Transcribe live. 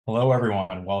Hello,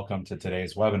 everyone. Welcome to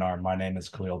today's webinar. My name is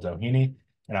Khalil Doheny,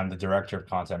 and I'm the Director of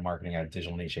Content Marketing at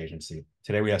Digital Niche Agency.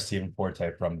 Today, we have Stephen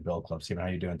Forte from the BuildClub. Stephen, how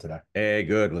are you doing today? Hey,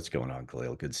 good. What's going on,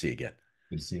 Khalil? Good to see you again.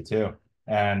 Good to see you too.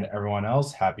 And everyone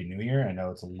else, Happy New Year. I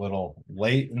know it's a little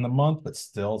late in the month, but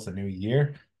still, it's a new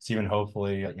year. Stephen,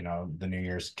 hopefully, the new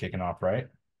year's kicking off right.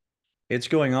 It's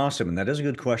going awesome. And that is a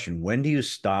good question. When do you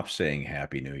stop saying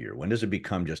Happy New Year? When does it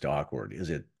become just awkward?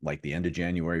 Is it like the end of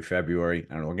January, February?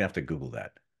 I don't know. We're gonna have to Google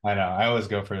that. I know. I always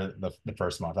go for the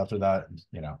first month. After that,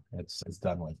 it's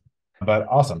done with. But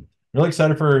awesome. Really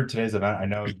excited for today's event. I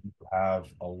know you have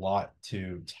a lot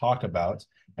to talk about,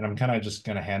 and I'm kind of just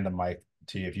going to hand the mic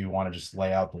to you if you want to just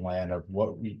lay out the land of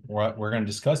what we're going to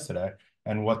discuss today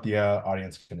and what the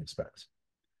audience can expect.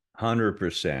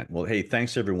 100%. Well, hey,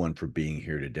 thanks everyone for being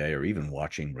here today or even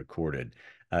watching recorded.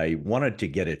 I wanted to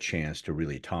get a chance to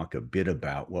really talk a bit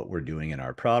about what we're doing in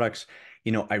our products.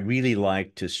 I really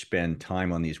like to spend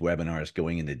time on these webinars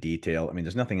going into detail. I mean,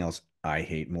 there's nothing else I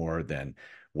hate more than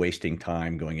wasting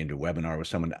time going into a webinar with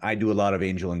someone. I do a lot of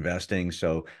angel investing,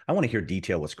 so I want to hear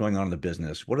detail what's going on in the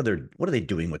business. What are they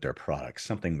doing with their products?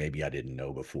 Something maybe I didn't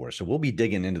know before. So we'll be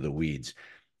digging into the weeds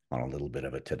on a little bit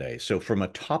of it today. So from a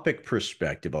topic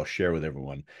perspective, I'll share with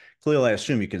everyone. Khalil, I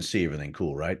assume you can see everything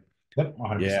cool, right? Yep,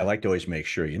 Yeah, I 100%. like to always make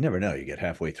sure. You never know. You get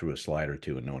halfway through a slide or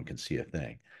two and no one can see a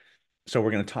thing. So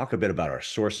we're going to talk a bit about our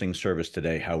sourcing service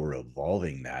today, how we're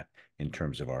evolving that in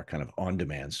terms of our kind of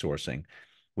on-demand sourcing.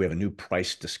 We have a new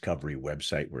price discovery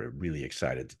website we're really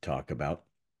excited to talk about.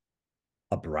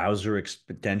 A browser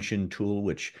extension tool,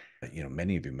 which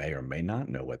many of you may or may not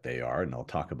know what they are, and I'll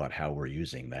talk about how we're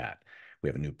using that. We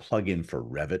have a new plugin for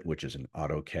Revit, which is an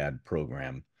AutoCAD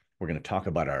program. We're going to talk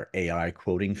about our AI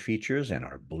quoting features and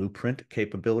our blueprint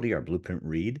capability, our blueprint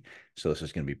read. So this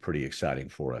is going to be pretty exciting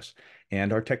for us.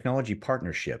 And our technology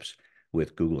partnerships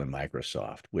with Google and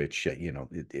Microsoft, which,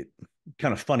 it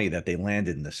kind of funny that they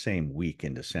landed in the same week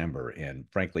in December. And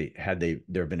frankly, had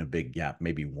there been a big gap,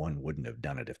 maybe one wouldn't have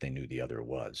done it if they knew the other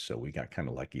was. So we got kind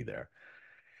of lucky there.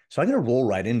 So I'm going to roll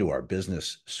right into our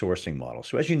business sourcing model.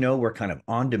 So as you know, we're kind of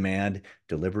on-demand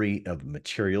delivery of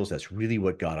materials. That's really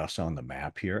what got us on the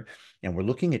map here. And we're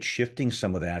looking at shifting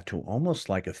some of that to almost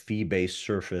like a fee-based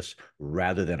service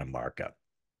rather than a markup.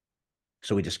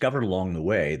 So we discovered along the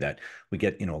way that we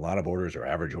get, a lot of orders, our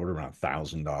average order around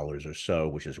 $1,000 or so,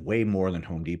 which is way more than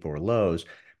Home Depot or Lowe's.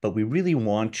 But we really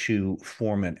want to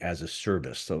form it as a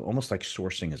service. So almost like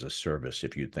sourcing as a service,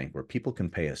 if you think, where people can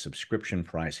pay a subscription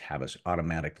price, have us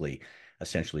automatically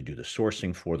essentially do the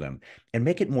sourcing for them and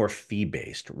make it more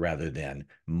fee-based rather than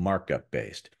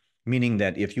markup-based. Meaning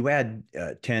that if you add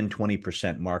 10,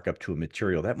 20% markup to a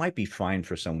material, that might be fine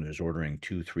for someone who's ordering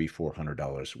two, three,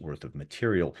 $400 worth of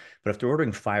material. But if they're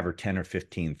ordering five or 10 or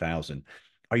 15,000,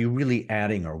 are you really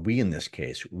adding, are we in this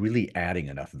case, really adding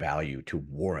enough value to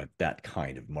warrant that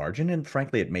kind of margin? And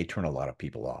frankly, it may turn a lot of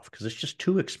people off because it's just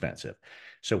too expensive.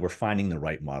 So we're finding the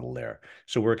right model there.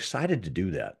 So we're excited to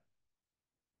do that.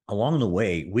 Along the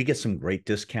way, we get some great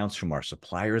discounts from our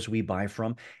suppliers we buy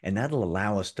from, and that'll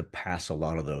allow us to pass a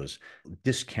lot of those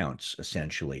discounts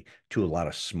essentially to a lot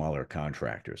of smaller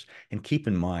contractors. And keep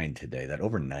in mind today that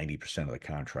over 90% of the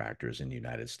contractors in the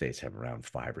United States have around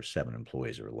 5 or 7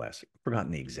 employees or less. I've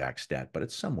forgotten the exact stat, but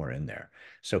it's somewhere in there.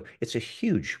 So it's a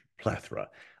huge plethora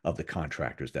of the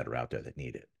contractors that are out there that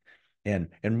need it. And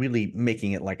really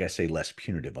making it, like I say, less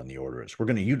punitive on the orders. We're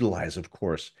going to utilize, of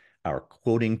course, our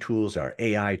quoting tools, our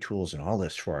AI tools, and all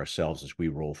this for ourselves as we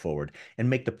roll forward and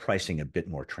make the pricing a bit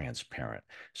more transparent.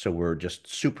 So we're just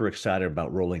super excited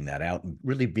about rolling that out and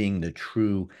really being the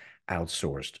true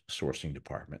outsourced sourcing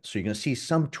department. So you're going to see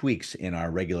some tweaks in our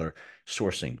regular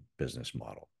sourcing business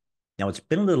model. Now, it's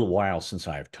been a little while since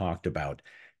I've talked about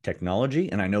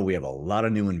technology, and I know we have a lot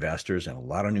of new investors and a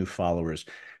lot of new followers.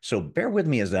 So bear with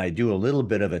me as I do a little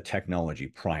bit of a technology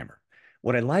primer.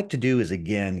 What I'd like to do is,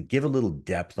 again, give a little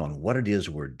depth on what it is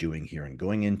we're doing here and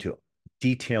going into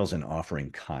details and offering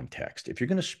context. If you're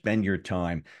going to spend your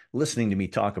time listening to me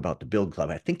talk about the BuildClub,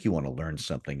 I think you want to learn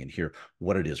something and hear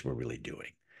what it is we're really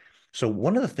doing. So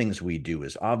one of the things we do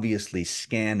is obviously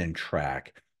scan and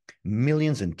track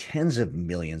millions and tens of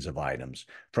millions of items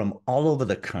from all over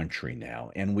the country now,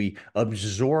 and we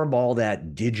absorb all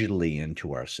that digitally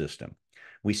into our system.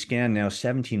 We scan now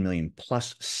 17 million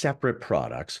plus separate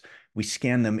products. We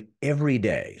scan them every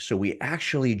day. So we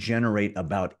actually generate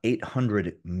about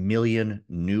 800 million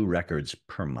new records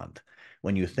per month.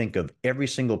 When you think of every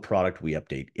single product we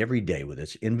update every day with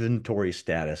its inventory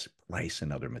status, price,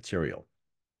 and other material.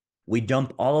 We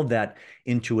dump all of that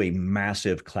into a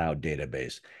massive cloud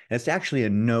database. And it's actually a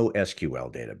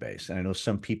NoSQL database. And I know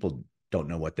some people don't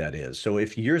know what that is. So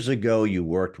if years ago you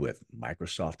worked with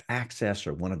Microsoft Access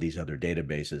or one of these other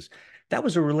databases, that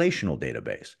was a relational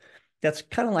database. That's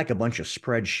kind of like a bunch of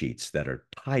spreadsheets that are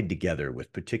tied together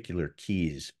with particular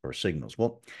keys or signals.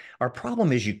 Well, our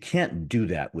problem is you can't do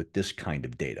that with this kind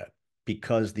of data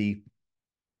because the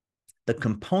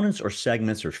components or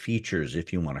segments or features,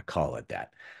 if you want to call it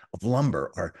that, of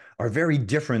lumber are very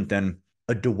different than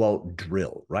a DeWalt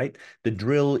drill, right? The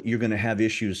drill, you're going to have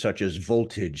issues such as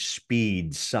voltage,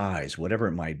 speed, size, whatever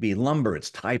it might be. Lumber,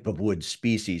 it's type of wood,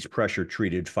 species, pressure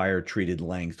treated, fire treated,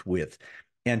 length, width.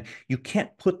 And you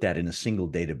can't put that in a single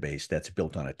database that's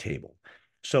built on a table.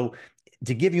 So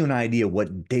to give you an idea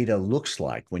what data looks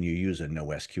like when you use a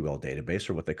NoSQL database,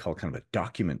 or what they call kind of a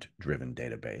document-driven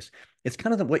database, it's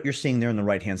kind of what you're seeing there on the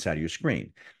right-hand side of your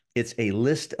screen. It's a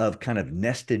list of kind of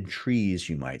nested trees,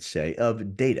 you might say,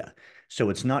 of data. So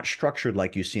it's not structured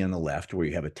like you see on the left, where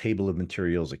you have a table of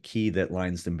materials, a key that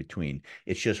lines them between.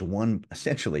 It's just one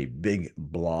essentially big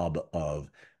blob of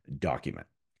document.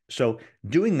 So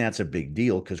doing that's a big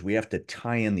deal because we have to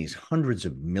tie in these hundreds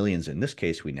of millions. In this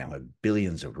case, we now have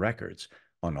billions of records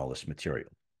on all this material.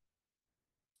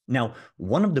 Now,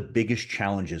 one of the biggest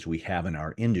challenges we have in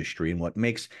our industry, and what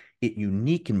makes it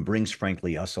unique and brings,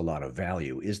 frankly, us a lot of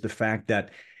value, is the fact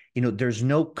that, there's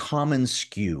no common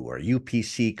SKU or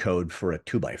UPC code for a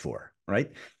 2x4, right?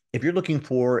 If you're looking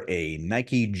for a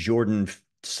Nike Jordan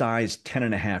size 10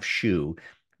 and a half shoe,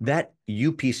 that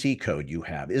UPC code you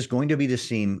have is going to be the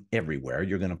same everywhere.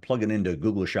 You're going to plug it into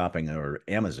Google Shopping or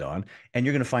Amazon, and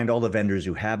you're going to find all the vendors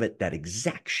who have it, that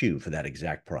exact shoe for that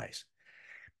exact price.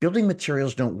 Building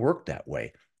materials don't work that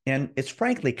way. And it's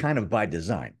frankly kind of by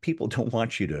design. People don't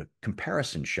want you to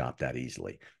comparison shop that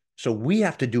easily. So we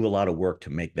have to do a lot of work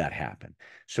to make that happen.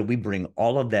 So we bring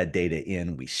all of that data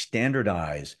in, we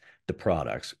standardize the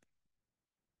products.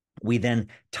 We then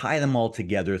tie them all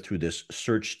together through this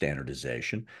search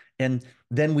standardization. And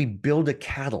then we build a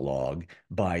catalog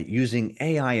by using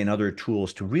AI and other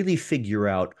tools to really figure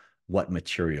out what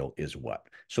material is what.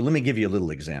 So let me give you a little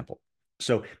example.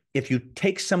 So if you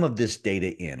take some of this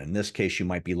data in this case, you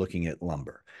might be looking at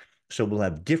lumber. So we'll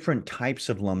have different types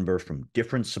of lumber from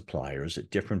different suppliers at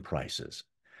different prices.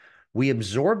 We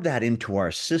absorb that into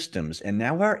our systems, and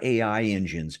now our AI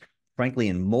engines, frankly,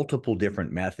 in multiple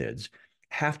different methods,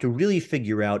 have to really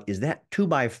figure out, is that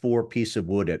 2x4 piece of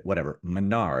wood at whatever,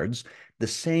 Menards, the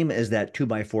same as that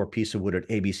 2x4 piece of wood at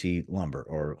ABC Lumber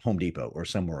or Home Depot or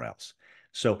somewhere else?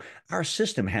 So our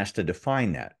system has to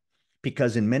define that,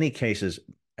 because in many cases,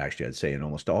 actually, I'd say in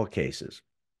almost all cases,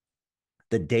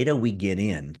 the data we get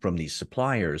in from these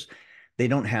suppliers, they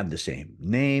don't have the same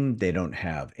name. They don't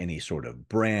have any sort of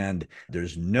brand.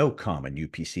 There's no common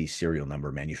UPC serial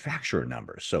number, manufacturer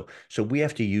number. So we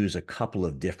have to use a couple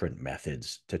of different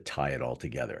methods to tie it all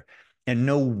together. And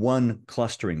no one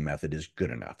clustering method is good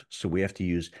enough. So we have to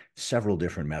use several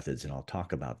different methods, and I'll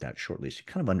talk about that shortly so you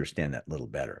kind of understand that a little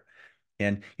better.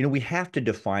 And, we have to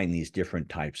define these different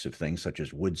types of things, such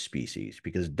as wood species,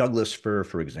 because Douglas fir,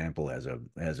 for example, has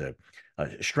a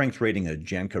strength rating, a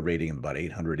Janka rating of about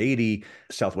 880,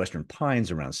 Southwestern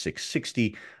pines around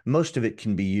 660. Most of it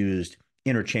can be used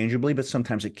interchangeably, but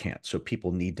sometimes it can't. So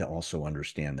people need to also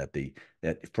understand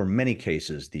that for many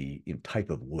cases, the type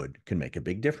of wood can make a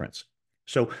big difference.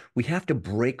 So we have to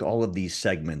break all of these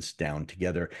segments down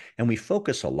together, and we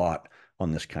focus a lot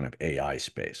on this kind of AI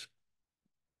space.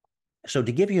 So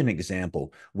to give you an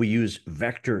example, we use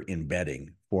vector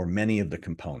embedding for many of the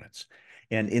components.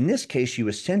 And in this case, you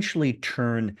essentially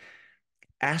turn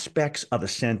aspects of a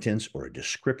sentence or a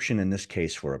description, in this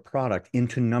case for a product,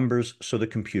 into numbers so the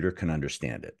computer can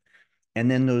understand it. And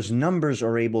then those numbers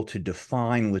are able to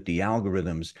define with the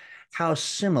algorithms how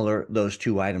similar those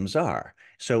two items are.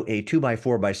 So a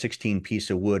 2x4x16 piece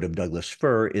of wood of Douglas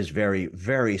fir is very,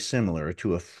 very similar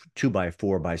to a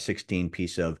 2x4x16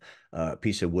 piece of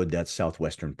wood that's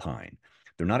Southwestern pine.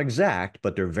 They're not exact,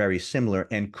 but they're very similar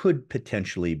and could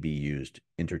potentially be used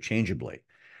interchangeably.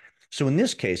 So in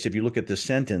this case, if you look at the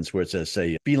sentence where it says,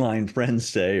 say, feline friends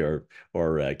say, or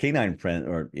canine friend,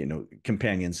 or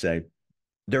companions say,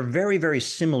 they're very, very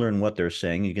similar in what they're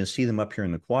saying. You can see them up here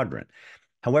in the quadrant.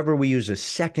 However, we use a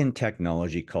second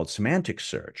technology called semantic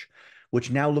search,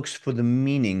 which now looks for the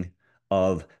meaning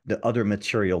of the other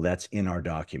material that's in our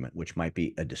document, which might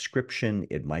be a description,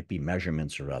 it might be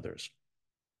measurements or others.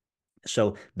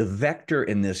 So the vector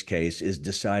in this case is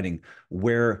deciding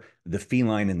where the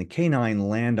feline and the canine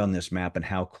land on this map and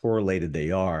how correlated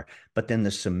they are. But then the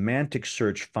semantic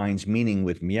search finds meaning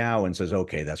with meow and says,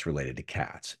 okay, that's related to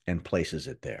cats, and places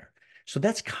it there. So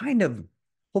that's kind of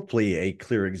hopefully a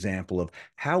clear example of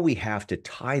how we have to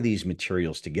tie these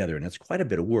materials together. And it's quite a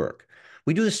bit of work.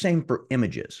 We do the same for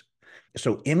images.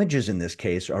 So images in this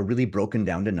case are really broken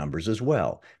down to numbers as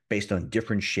well, based on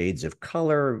different shades of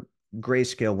color,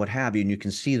 grayscale, what have you. And you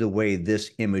can see the way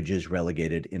this image is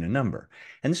relegated in a number.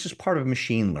 And this is part of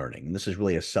machine learning. And this is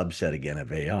really a subset, again,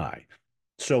 of AI.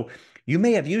 So you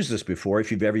may have used this before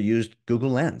if you've ever used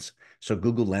Google Lens. So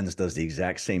Google Lens does the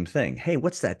exact same thing. Hey,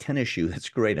 what's that tennis shoe? That's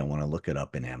great. I want to look it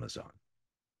up in Amazon.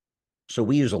 So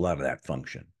we use a lot of that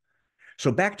function.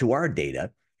 So back to our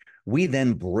data, we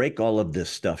then break all of this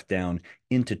stuff down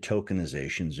into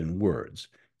tokenizations and words.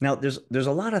 Now, there's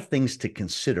a lot of things to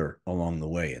consider along the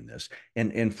way in this.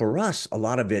 And for us, a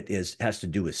lot of it has to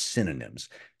do with synonyms.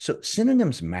 So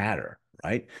synonyms matter,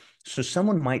 right? So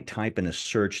someone might type in a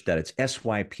search that it's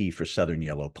SYP for Southern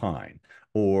Yellow Pine,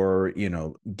 or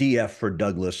DF for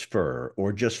Douglas Fir,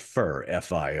 or just fir,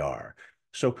 FIR.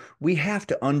 So we have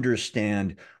to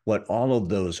understand what all of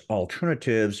those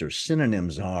alternatives or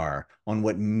synonyms are on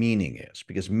what meaning is,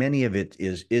 because many of it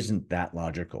isn't that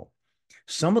logical.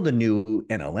 Some of the new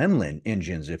NLM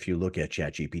engines, if you look at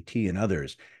ChatGPT and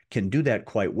others, can do that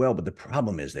quite well, but the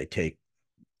problem is they take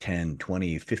 10,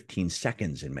 20, 15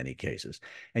 seconds in many cases.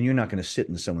 And you're not going to sit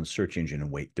in someone's search engine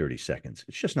and wait 30 seconds.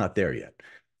 It's just not there yet.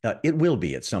 It will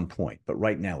be at some point, but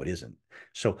right now it isn't.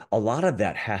 So a lot of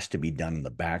that has to be done in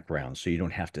the background so you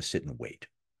don't have to sit and wait.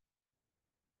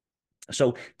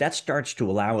 So that starts to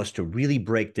allow us to really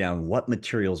break down what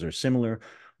materials are similar,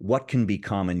 what can be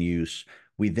common use.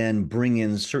 We then bring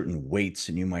in certain weights,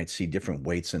 and you might see different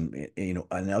weights and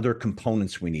other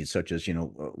components we need, such as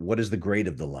what is the grade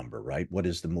of the lumber, right? What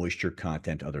is the moisture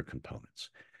content, other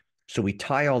components. So we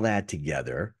tie all that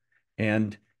together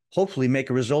and hopefully make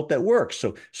a result that works.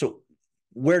 So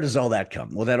where does all that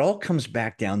come? Well, that all comes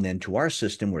back down then to our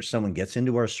system where someone gets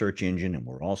into our search engine and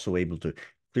we're also able to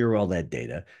clear all that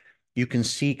data. You can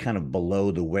see kind of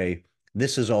below the way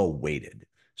this is all weighted.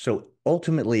 So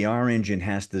ultimately, our engine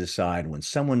has to decide when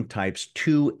someone types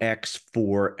 2x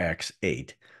 4x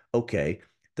 8, okay,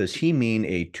 does he mean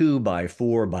a 2 by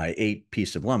 4 by 8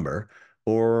 piece of lumber,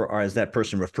 or is that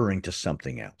person referring to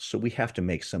something else? So we have to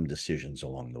make some decisions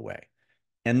along the way,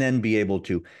 and then be able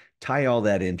to tie all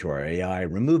that into our AI,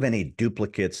 remove any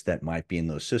duplicates that might be in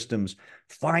those systems,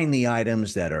 find the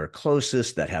items that are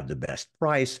closest, that have the best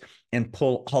price, and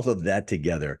pull all of that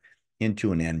together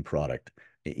into an end product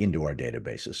into our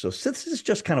databases. So this is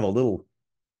just kind of a little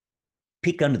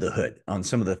peek under the hood on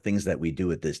some of the things that we do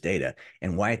with this data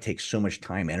and why it takes so much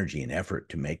time, energy, and effort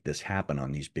to make this happen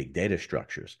on these big data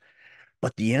structures.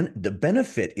 But the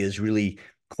benefit is really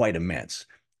quite immense.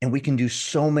 And we can do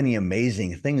so many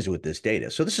amazing things with this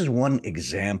data. So this is one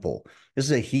example. This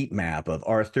is a heat map of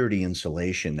R30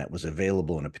 insulation that was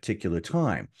available in a particular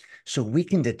time. So we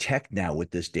can detect now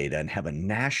with this data and have a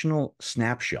national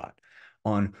snapshot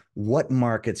on what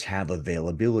markets have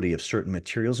availability of certain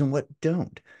materials and what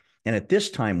don't. And at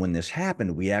this time, when this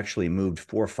happened, we actually moved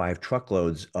 4 or 5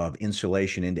 truckloads of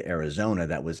insulation into Arizona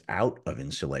that was out of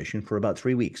insulation for about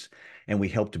 3 weeks. And we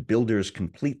helped builders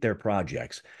complete their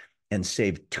projects and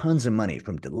saved tons of money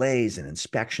from delays and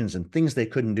inspections and things they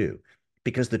couldn't do.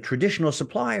 Because the traditional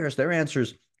suppliers, their answer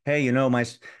is, hey,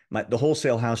 the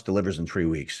wholesale house delivers in 3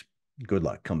 weeks. Good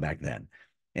luck, come back then.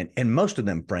 And most of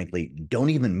them, frankly, don't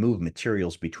even move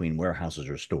materials between warehouses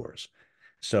or stores.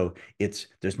 So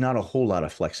there's not a whole lot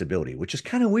of flexibility, which is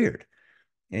kind of weird.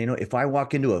 And, if I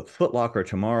walk into a Foot Locker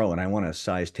tomorrow and I want a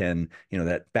size 10,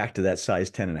 back to that size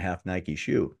 10 and a half Nike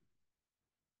shoe,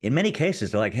 in many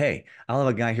cases, they're like, hey, I'll have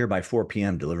a guy here by 4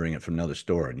 p.m. delivering it from another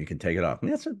store and you can take it off. I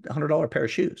mean, that's a $100 pair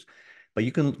of shoes. But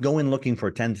you can go in looking for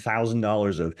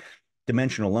 $10,000 of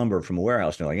dimensional lumber from a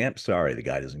warehouse. And they're like, yep, sorry, the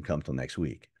guy doesn't come till next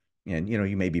week. And,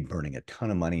 you may be burning a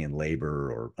ton of money in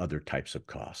labor or other types of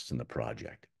costs in the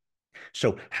project.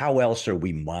 So how else are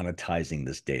we monetizing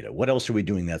this data? What else are we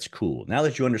doing that's cool? Now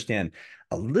that you understand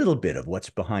a little bit of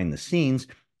what's behind the scenes,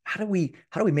 how do we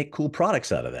make cool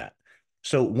products out of that?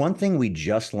 So one thing we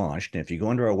just launched, and if you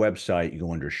go into our website, you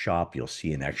go under shop, you'll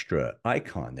see an extra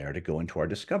icon there to go into our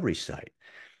discovery site.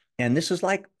 And this is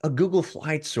like a Google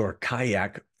Flights or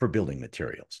Kayak for building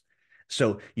materials.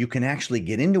 So you can actually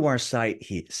get into our site,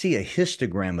 see a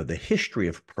histogram of the history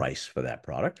of price for that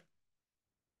product,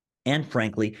 and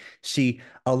frankly, see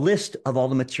a list of all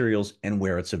the materials and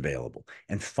where it's available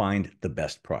and find the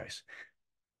best price.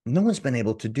 No one's been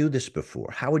able to do this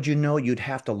before. How would you know? You'd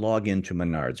have to log into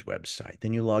Menard's website.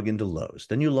 Then you log into Lowe's.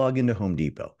 Then you log into Home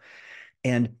Depot.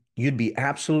 And you'd be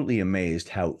absolutely amazed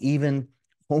how even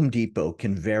Home Depot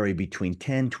can vary between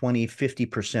 10, 20,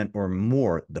 50% or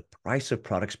more the price of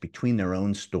products between their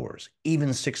own stores,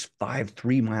 even 6, 5,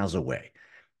 3 miles away.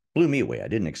 Blew me away. I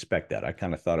didn't expect that. I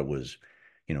kind of thought it was,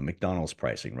 McDonald's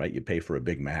pricing, right? You pay for a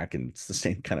Big Mac and it's the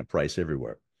same kind of price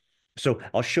everywhere. So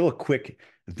I'll show a quick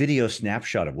video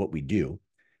snapshot of what we do.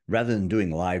 Rather than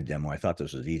doing live demo, I thought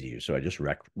this was easier, so I just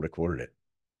recorded it.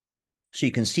 So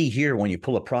you can see here, when you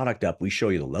pull a product up, we show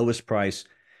you the lowest price,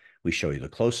 we show you the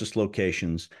closest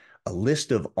locations, a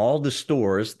list of all the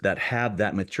stores that have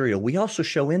that material. We also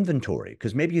show inventory,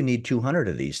 because maybe you need 200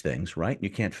 of these things, right? You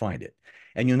can't find it.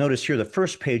 And you'll notice here the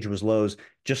first page was Lowe's,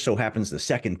 just so happens the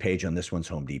second page on this one's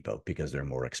Home Depot, because they're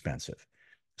more expensive.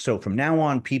 So from now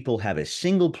on, people have a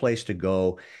single place to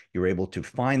go. You're able to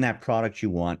find that product you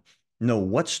want, know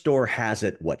what store has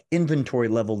it, what inventory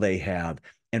level they have,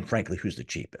 and frankly, who's the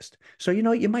cheapest. So,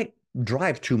 you might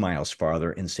drive 2 miles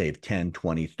farther and save 10,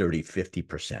 20, 30,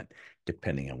 50%,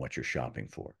 depending on what you're shopping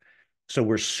for. So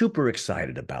we're super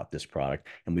excited about this product,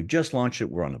 and we've just launched it.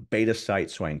 We're on a beta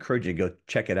site, so I encourage you to go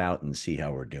check it out and see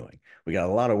how we're doing. We got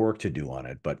a lot of work to do on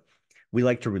it, but we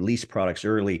like to release products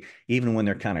early, even when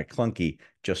they're kind of clunky,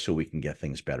 just so we can get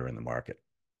things better in the market.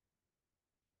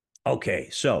 Okay,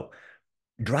 so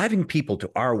driving people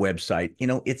to our website,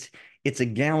 it's a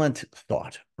gallant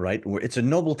thought, right? It's a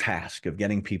noble task of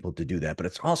getting people to do that, but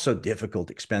it's also difficult,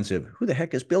 expensive. Who the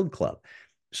heck is BuildClub?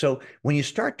 So when you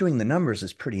start doing the numbers,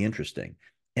 it's pretty interesting.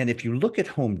 And if you look at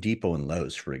Home Depot and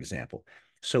Lowe's, for example,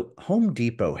 so Home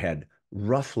Depot had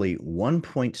roughly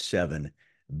 1.7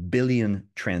 billion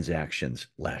transactions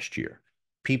last year,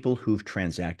 people who've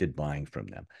transacted buying from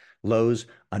them. Lowe's,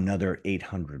 another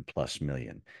 800 plus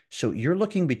million. So you're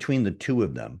looking between the two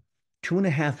of them,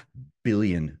 2.5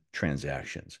 billion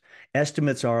transactions.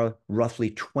 Estimates are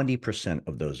roughly 20%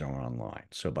 of those are online,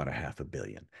 so about 500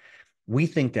 million. We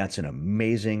think that's an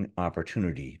amazing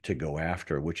opportunity to go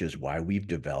after, which is why we've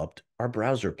developed our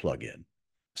browser plugin.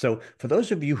 So for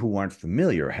those of you who aren't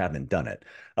familiar or haven't done it,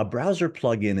 a browser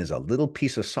plugin is a little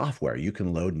piece of software you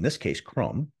can load, in this case,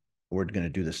 Chrome. We're going to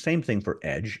do the same thing for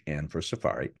Edge and for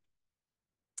Safari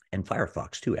and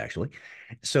Firefox too, actually,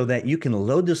 so that you can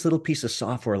load this little piece of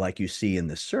software like you see in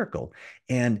the circle.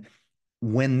 And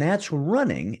when that's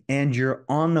running and you're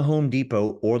on the Home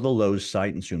Depot or the Lowe's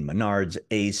site, and soon Menards,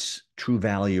 Ace, True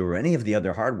Value, or any of the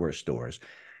other hardware stores,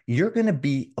 you're going to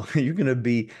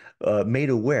be made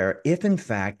aware if, in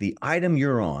fact, the item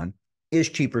you're on is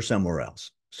cheaper somewhere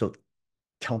else. So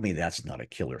tell me that's not a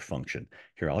killer function.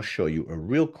 Here, I'll show you a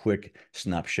real quick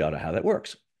snapshot of how that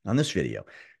works on this video.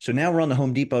 So now we're on the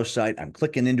Home Depot site. I'm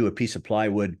clicking into a piece of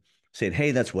plywood, saying, hey,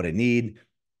 that's what I need.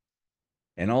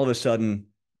 And all of a sudden,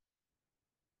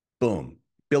 boom,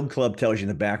 BuildClub tells you in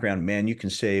the background, man, you can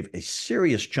save a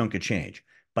serious chunk of change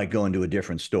by going to a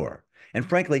different store. And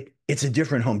frankly, it's a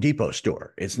different Home Depot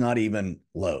store. It's not even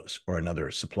Lowe's or another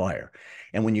supplier.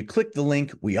 And when you click the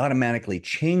link, we automatically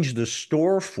change the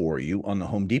store for you on the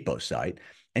Home Depot site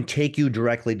and take you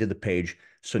directly to the page.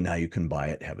 So now you can buy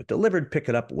it, have it delivered, pick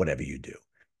it up, whatever you do.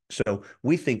 So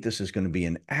we think this is going to be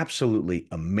an absolutely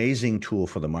amazing tool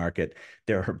for the market.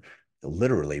 There are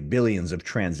literally billions of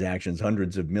transactions,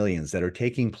 hundreds of millions that are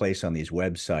taking place on these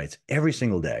websites every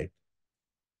single day.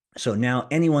 So now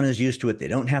anyone is used to it. They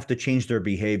don't have to change their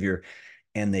behavior,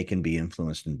 and they can be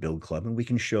influenced in BuildClub, and we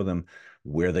can show them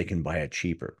where they can buy it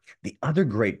cheaper. The other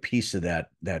great piece of that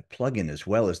plugin as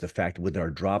well is the fact with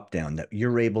our dropdown that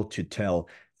you're able to tell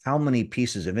how many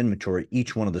pieces of inventory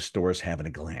each one of the stores have at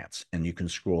a glance, and you can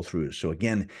scroll through. So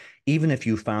again, even if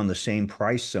you found the same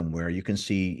price somewhere, you can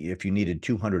see if you needed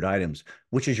 200 items,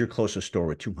 which is your closest store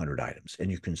with 200 items,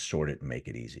 and you can sort it and make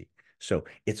it easy. So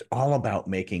it's all about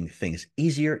making things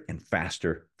easier and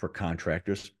faster for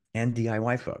contractors and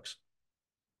DIY folks.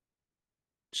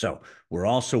 So we're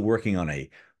also working on a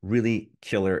really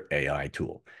killer AI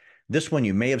tool. This one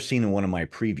you may have seen in one of my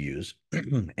previews,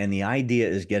 and the idea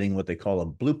is getting what they call a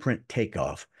blueprint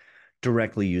takeoff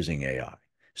directly using AI.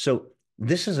 So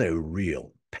this is a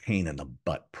real pain in the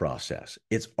butt process.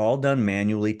 It's all done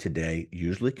manually today,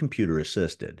 usually computer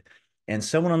assisted. And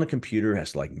someone on the computer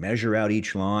has to measure out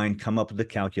each line, come up with the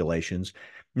calculations.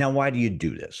 Now, why do you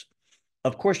do this?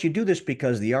 Of course, you do this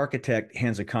because the architect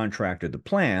hands a contractor the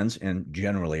plans, and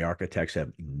generally architects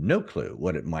have no clue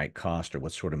what it might cost or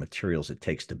what sort of materials it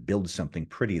takes to build something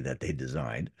pretty that they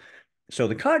designed. So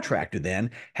the contractor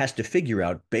then has to figure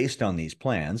out, based on these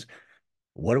plans,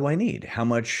 what do I need? How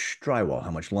much drywall,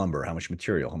 how much lumber, how much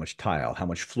material, how much tile, how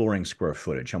much flooring square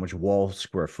footage, how much wall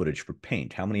square footage for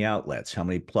paint, how many outlets, how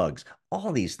many plugs,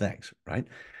 all these things, right?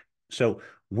 So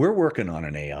we're working on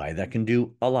an AI that can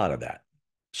do a lot of that.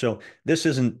 So this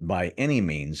isn't by any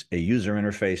means a user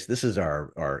interface. This is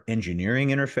our engineering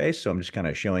interface. So I'm just kind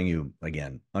of showing you,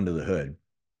 again, under the hood.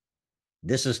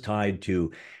 This is tied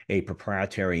to a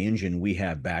proprietary engine we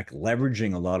have back,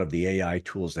 leveraging a lot of the AI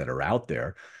tools that are out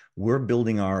there. We're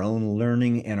building our own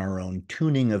learning and our own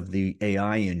tuning of the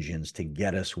AI engines to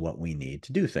get us what we need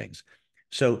to do things.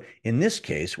 So in this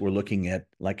case, we're looking at,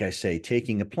 like I say,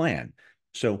 taking a plan.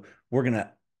 So we're going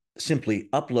to simply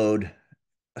upload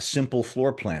a simple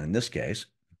floor plan in this case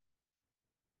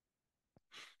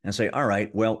and say, all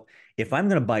right, well, if I'm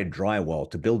going to buy drywall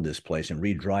to build this place and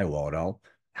re-drywall it all,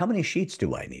 how many sheets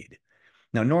do I need?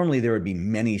 Now, normally there would be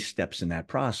many steps in that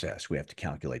process. We have to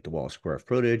calculate the wall square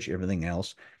footage, everything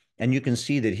else. And you can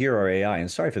see that here our AI,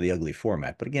 and sorry for the ugly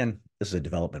format, but again, this is a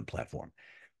development platform.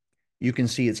 You can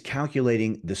see it's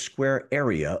calculating the square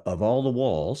area of all the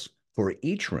walls for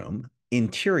each room,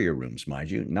 interior rooms,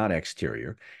 mind you, not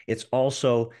exterior. It's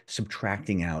also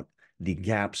subtracting out the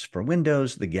gaps for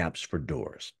windows, the gaps for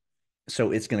doors.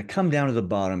 So it's going to come down to the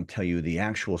bottom, tell you the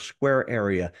actual square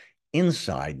area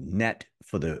inside net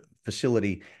for the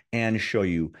facility, and show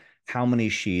you how many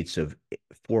sheets of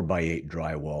 4x8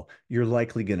 drywall you're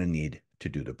likely going to need to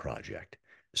do the project.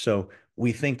 So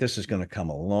we think this is going to come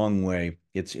a long way.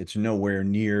 It's nowhere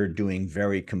near doing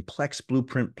very complex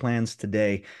blueprint plans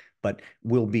today, but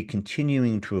we'll be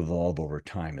continuing to evolve over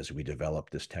time as we develop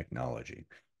this technology.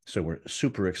 So we're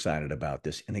super excited about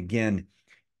this. And again,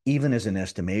 even as an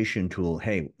estimation tool,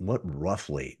 hey, what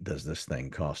roughly does this thing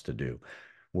cost to do?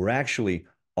 We're actually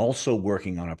also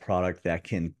working on a product that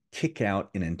can kick out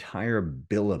an entire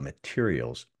bill of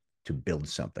materials to build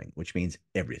something, which means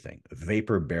everything: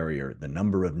 vapor barrier, the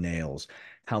number of nails,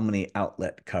 how many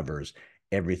outlet covers,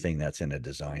 everything that's in a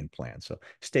design plan. So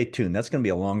stay tuned. That's going to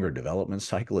be a longer development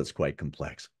cycle. It's quite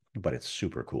complex, but it's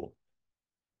super cool.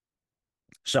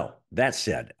 So that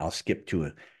said, I'll skip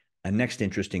to a next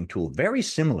interesting tool, very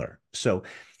similar. So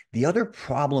the other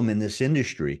problem in this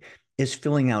industry is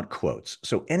filling out quotes.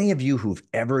 So any of you who've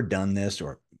ever done this,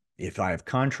 or if I have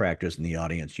contractors in the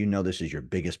audience, you know this is your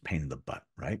biggest pain in the butt,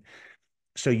 right?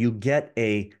 So you get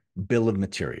a bill of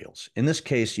materials. In this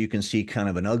case, you can see kind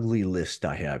of an ugly list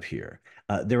I have here.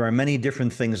 There are many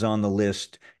different things on the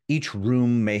list. Each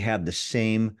room may have the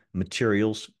same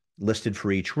materials listed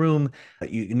for each room.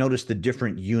 You notice the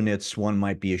different units. One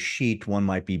might be a sheet, one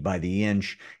might be by the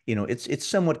inch. You know, it's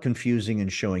somewhat confusing in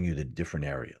showing you the different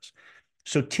areas.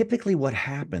 So typically what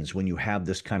happens when you have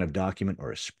this kind of document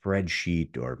or a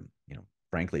spreadsheet, or, you know,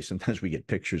 frankly, sometimes we get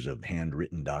pictures of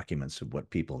handwritten documents of what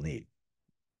people need.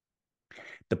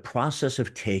 The process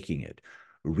of taking it,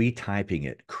 retyping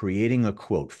it, creating a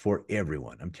quote for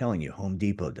everyone. I'm telling you, Home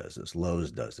Depot does this,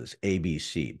 Lowe's does this,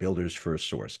 ABC, Builders First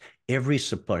Source, every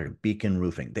supplier, Beacon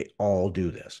Roofing, they all do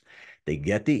this. They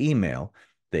get the email,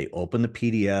 they open the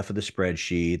PDF of the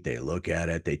spreadsheet, they look at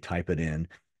it, they type it in.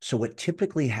 So what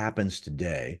typically happens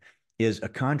today is a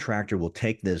contractor will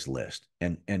take this list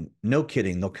and no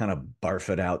kidding, they'll kind of barf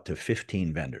it out to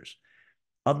 15 vendors.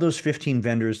 Of those 15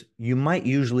 vendors, you might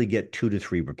usually get 2 to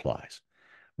 3 replies.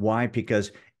 Why?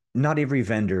 Because not every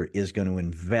vendor is going to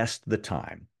invest the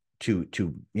time to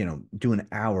do an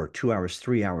hour, 2 hours,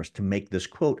 3 hours to make this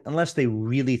quote, unless they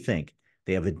really think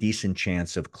they have a decent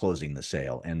chance of closing the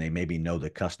sale and they maybe know the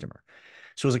customer.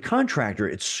 So as a contractor,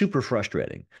 it's super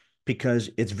frustrating because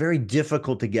it's very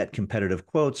difficult to get competitive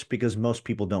quotes because most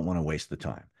people don't want to waste the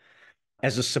time.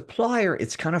 As a supplier,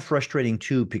 it's kind of frustrating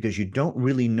too because you don't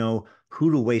really know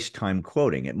who to waste time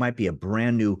quoting. It might be a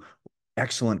brand new,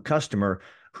 excellent customer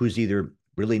who's either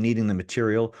really needing the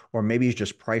material or maybe he's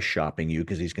just price shopping you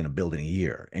because he's going to build in a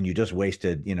year and you just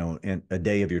wasted, a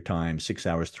day of your time, 6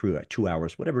 hours through 2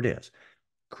 hours, whatever it is,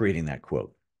 creating that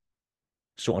quote.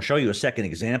 So I'll show you a second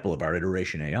example of our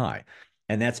iteration AI,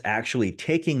 and that's actually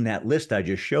taking that list I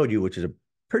just showed you, which is a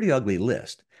pretty ugly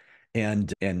list,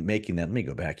 and making that, let me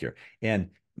go back here, and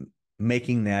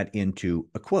making that into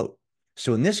a quote.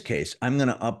 So in this case, I'm going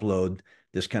to upload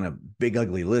this kind of big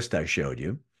ugly list I showed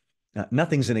you.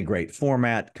 Nothing's in a great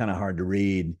format, kind of hard to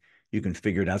read. You can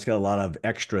figure it out. It's got a lot of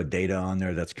extra data on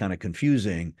there that's kind of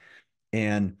confusing.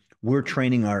 And we're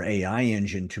training our AI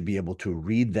engine to be able to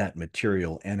read that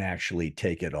material and actually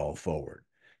take it all forward.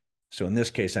 So in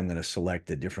this case, I'm going to select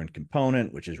a different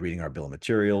component, which is reading our bill of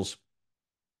materials.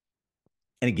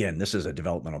 And again, this is a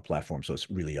developmental platform, so it's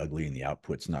really ugly and the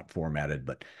output's not formatted,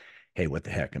 but hey, what the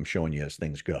heck? I'm showing you as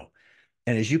things go.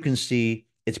 And as you can see,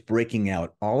 it's breaking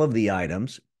out all of the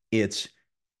items. It's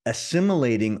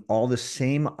assimilating all the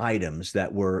same items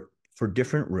that were for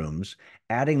different rooms,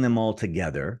 adding them all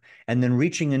together, and then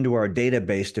reaching into our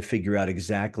database to figure out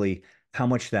exactly how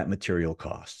much that material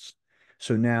costs.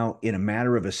 So now, in a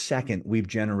matter of a second, we've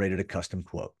generated a custom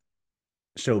quote.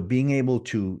 So being able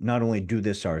to not only do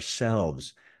this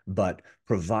ourselves, but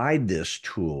provide this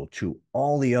tool to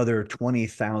all the other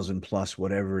 20,000 plus,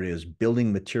 whatever it is,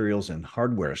 building materials and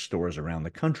hardware stores around the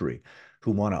country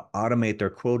who want to automate their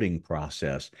quoting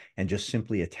process and just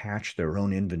simply attach their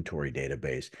own inventory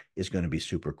database is going to be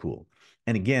super cool.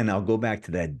 And again, I'll go back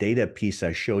to that data piece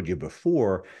I showed you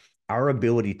before. Our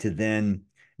ability to then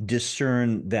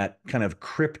discern that kind of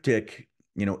cryptic,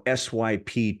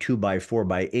 SYP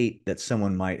 2x4x8 that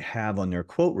someone might have on their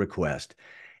quote request.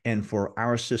 And for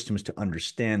our systems to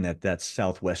understand that that's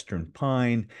Southwestern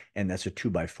pine and that's a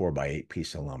 2x4x8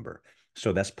 piece of lumber.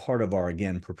 So that's part of our,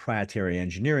 again, proprietary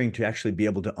engineering to actually be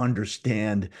able to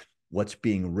understand what's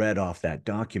being read off that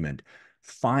document,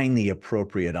 find the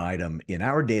appropriate item in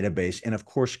our database, and of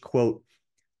course, quote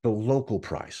the local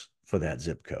price for that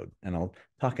zip code. And I'll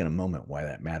talk in a moment why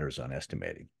that matters on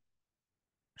estimating.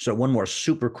 So one more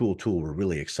super cool tool we're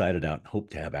really excited about and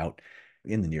hope to have out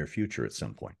in the near future at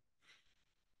some point.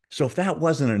 So if that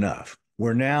wasn't enough,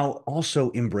 we're now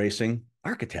also embracing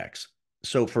architects.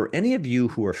 So for any of you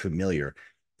who are familiar,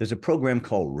 there's a program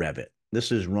called Revit.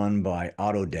 This is run by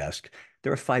Autodesk.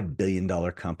 They're a $5 billion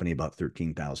company, about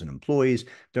 13,000 employees.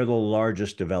 They're the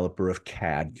largest developer of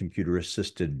CAD,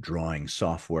 computer-assisted drawing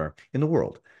software in the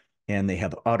world. And they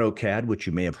have AutoCAD, which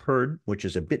you may have heard, which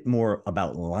is a bit more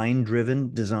about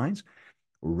line-driven designs.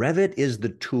 Revit is the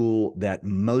tool that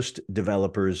most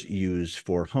developers use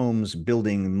for homes,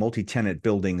 building, multi-tenant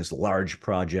buildings, large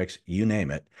projects, you name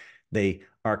it. They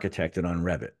architect it on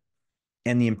Revit.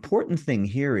 And the important thing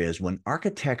here is when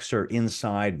architects are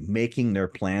inside making their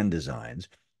plan designs,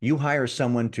 you hire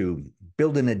someone to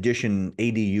build an addition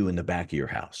ADU in the back of your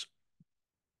house.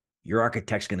 Your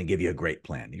architect's going to give you a great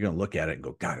plan. You're going to look at it and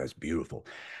go, God, that's beautiful.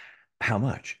 How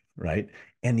much, right?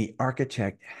 And the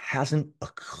architect hasn't a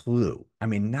clue. I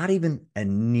mean, not even a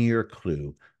near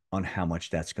clue on how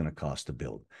much that's going to cost to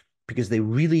build because they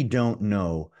really don't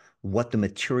know what the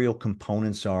material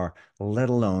components are, let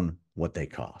alone what they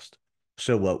cost.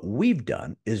 So what we've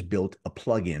done is built a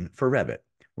plugin for Revit.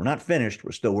 We're not finished.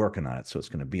 We're still working on it. So it's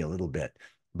going to be a little bit,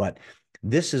 but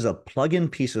this is a plug-in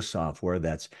piece of software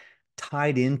that's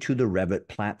tied into the Revit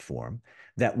platform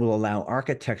that will allow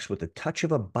architects with the touch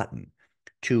of a button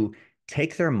to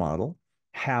take their model,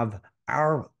 have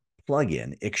our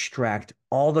plugin extract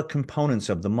all the components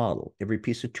of the model, every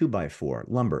piece of 2x4,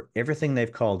 lumber, everything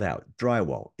they've called out,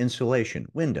 drywall, insulation,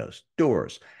 windows,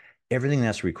 doors, everything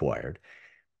that's required,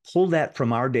 pull that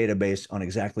from our database on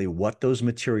exactly what those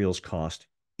materials cost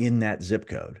in that zip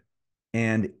code,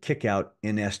 and kick out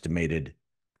an estimated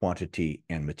quantity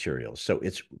and materials. So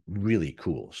it's really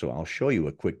cool. So I'll show you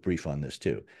a quick brief on this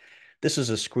too. This is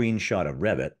a screenshot of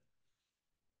Revit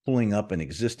pulling up an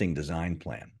existing design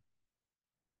plan.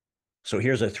 So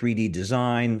here's a 3D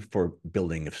design for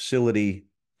building a facility.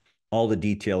 All the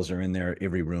details are in there,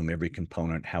 every room, every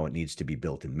component, how it needs to be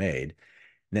built and made.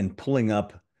 Then pulling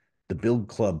up the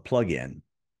BuildClub plugin,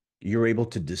 you're able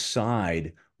to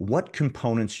decide what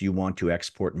components you want to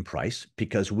export and price,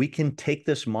 because we can take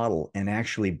this model and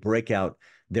actually break out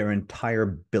their entire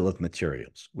bill of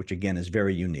materials, which again is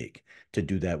very unique to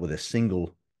do that with a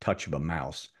single touch of a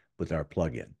mouse with our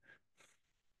plugin.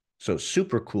 So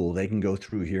super cool. They can go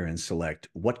through here and select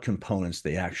what components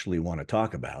they actually want to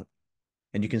talk about.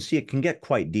 And you can see it can get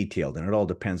quite detailed, and it all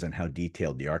depends on how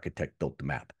detailed the architect built the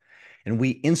map. And we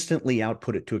instantly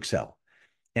output it to Excel.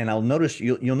 And you'll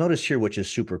notice here, which is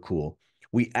super cool,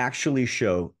 we actually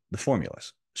show the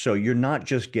formulas. So you're not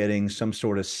just getting some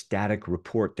sort of static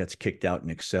report that's kicked out in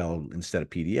Excel instead of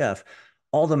PDF.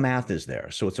 All the math is there.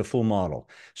 So it's a full model.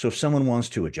 So if someone wants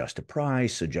to adjust a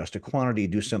price, adjust a quantity,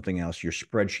 do something else, your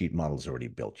spreadsheet model is already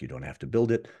built. You don't have to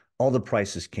build it. All the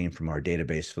prices came from our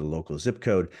database for the local zip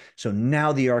code. So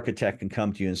now the architect can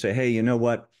come to you and say, hey, you know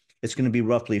what? It's going to be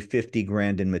roughly 50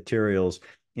 grand in materials.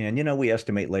 And, we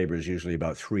estimate labor is usually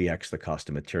about 3x the cost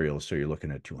of materials. So you're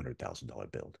looking at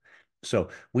 $200,000 build. So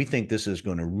we think this is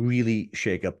going to really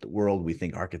shake up the world. We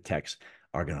think architects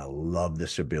are going to love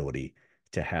this ability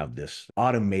to have this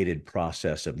automated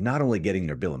process of not only getting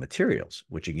their bill of materials,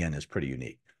 which again is pretty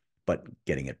unique, but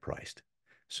getting it priced.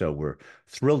 So we're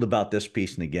thrilled about this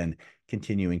piece. And again,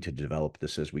 continuing to develop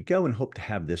this as we go and hope to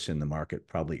have this in the market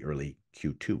probably early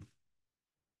Q2.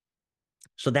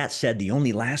 So that said, the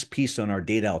only last piece on our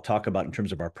data I'll talk about in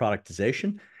terms of our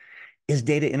productization is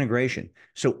data integration.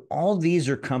 So all these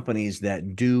are companies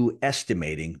that do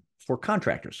estimating for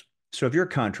contractors. So if you're a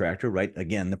contractor, right,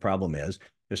 again, the problem is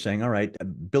they're saying, all right,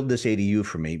 build this ADU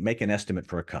for me, make an estimate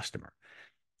for a customer.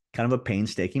 Kind of a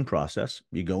painstaking process.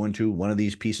 You go into one of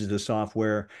these pieces of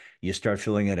software, you start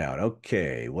filling it out.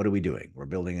 Okay, what are we doing? We're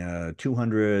building a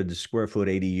 200 square foot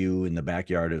ADU in the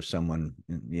backyard of someone,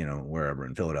 wherever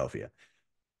in Philadelphia.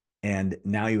 And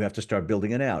now you have to start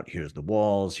building it out. Here's the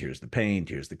walls, here's the paint,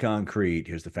 here's the concrete,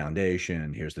 here's the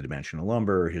foundation, here's the dimensional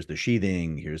lumber, here's the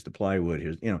sheathing, here's the plywood,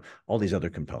 here's, all these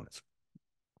other components.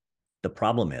 The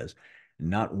problem is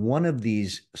not one of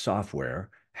these software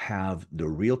have the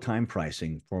real-time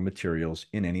pricing for materials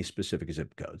in any specific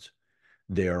zip codes.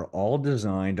 They're all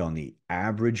designed on the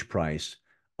average price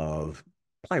of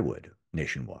plywood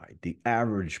nationwide, the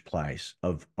average price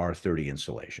of R30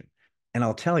 insulation. And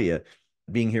I'll tell you,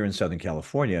 being here in Southern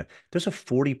California, there's a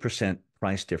 40%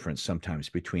 price difference sometimes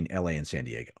between LA and San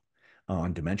Diego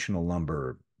on dimensional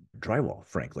lumber, drywall,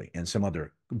 frankly, and some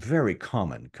other very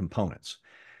common components.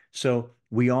 So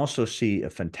we also see a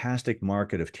fantastic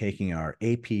market of taking our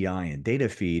API and data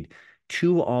feed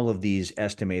to all of these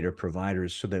estimator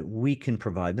providers so that we can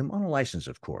provide them on a license,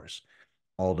 of course,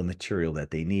 all the material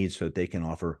that they need so that they can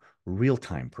offer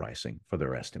real-time pricing for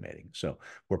their estimating. So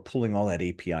we're pulling all that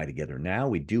API together now.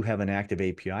 We do have an active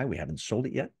API. We haven't sold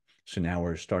it yet. So now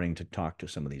we're starting to talk to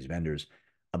some of these vendors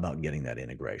about getting that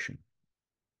integration.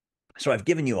 So I've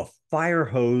given you a fire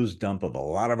hose dump of a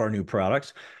lot of our new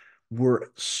products. We're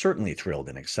certainly thrilled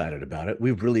and excited about it.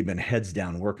 We've really been heads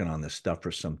down working on this stuff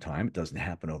for some time. It doesn't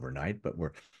happen overnight, but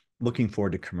we're looking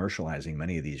forward to commercializing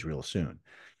many of these real soon.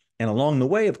 And along the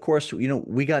way, of course,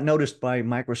 we got noticed by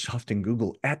Microsoft and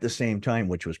Google at the same time,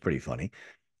 which was pretty funny.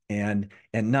 And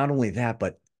not only that,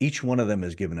 but each one of them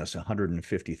has given us a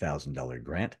 $150,000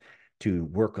 grant to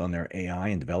work on their AI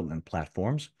and development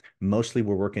platforms. Mostly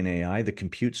we're working AI. The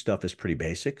compute stuff is pretty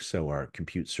basic. So our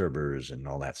compute servers and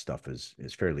all that stuff is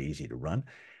fairly easy to run.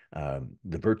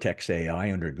 The Vertex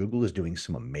AI under Google is doing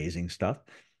some amazing stuff.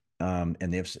 And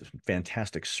they have some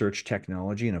fantastic search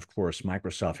technology. And of course,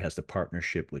 Microsoft has the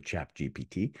partnership with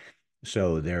ChatGPT.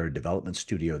 So their development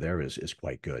studio there is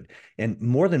quite good. And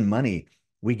more than money,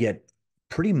 we get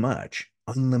pretty much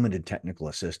unlimited technical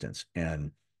assistance.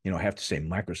 And I have to say,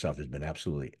 Microsoft has been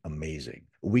absolutely amazing.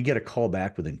 We get a call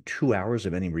back within 2 hours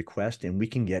of any request, and we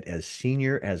can get as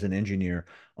senior as an engineer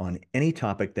on any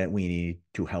topic that we need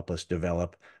to help us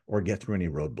develop or get through any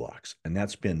roadblocks. And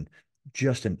that's been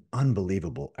just an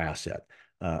unbelievable asset.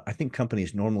 I think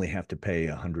companies normally have to pay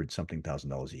 $100-something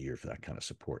thousand a year for that kind of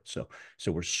support. So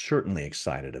we're certainly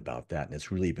excited about that, and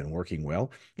it's really been working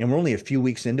well. And we're only a few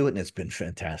weeks into it, and it's been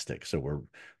fantastic. So we're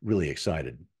really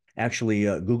excited. Actually,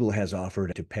 Google has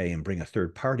offered to pay and bring a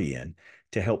third party in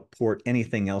to help port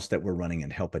anything else that we're running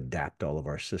and help adapt all of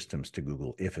our systems to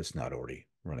Google if it's not already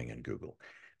running in Google.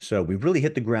 So we've really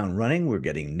hit the ground running. We're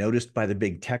getting noticed by the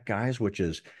big tech guys, which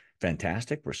is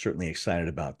fantastic. We're certainly excited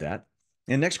about that.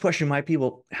 And next question might be,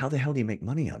 well, how the hell do you make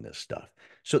money on this stuff?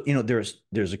 So,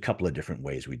 there's a couple of different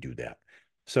ways we do that.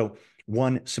 So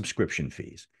one, subscription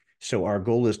fees. So our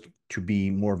goal is to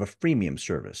be more of a freemium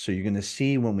service. So you're going to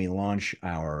see when we launch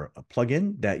our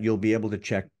plugin that you'll be able to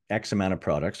check X amount of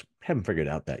products. Haven't figured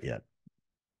out that yet.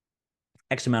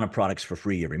 X amount of products for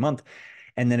free every month.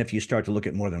 And then if you start to look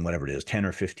at more than whatever it is, 10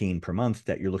 or 15 per month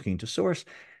that you're looking to source,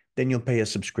 then you'll pay a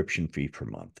subscription fee per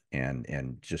month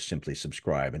and just simply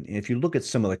subscribe. And if you look at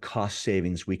some of the cost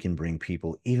savings we can bring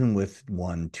people, even with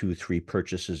 1, 2, 3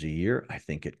 purchases a year, I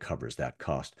think it covers that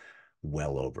cost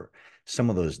well over. Some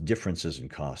of those differences in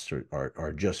costs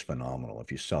are just phenomenal.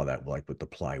 If you saw that, like with the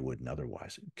plywood and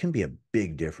otherwise, it can be a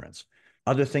big difference.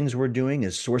 Other things we're doing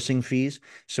is sourcing fees.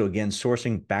 So again,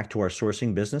 sourcing back to our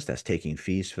sourcing business, that's taking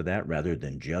fees for that rather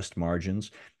than just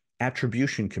margins.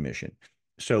 Attribution commission.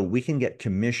 So we can get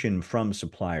commission from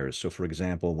suppliers. So for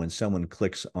example, when someone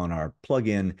clicks on our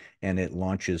plugin and it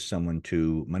launches someone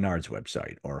to Menards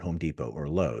website or Home Depot or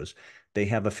Lowe's, they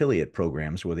have affiliate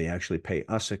programs where they actually pay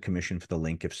us a commission for the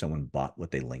link if someone bought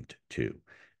what they linked to.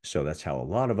 So that's how a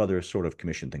lot of other sort of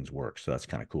commission things work. So that's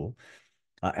kind of cool.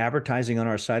 Advertising on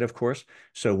our site, of course.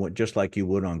 So just like you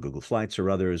would on Google Flights or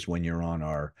others, when you're on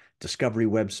our discovery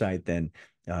website, then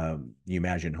you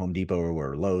imagine Home Depot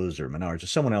or Lowe's or Menards or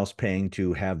someone else paying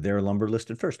to have their lumber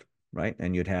listed first, right?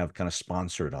 And you'd have kind of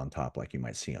sponsored on top like you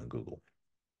might see on Google.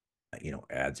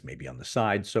 Ads maybe on the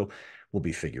side. So we'll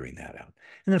be figuring that out.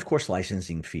 And then, of course,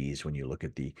 licensing fees. When you look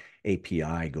at the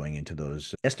API going into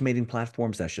those estimating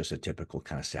platforms, that's just a typical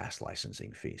kind of SaaS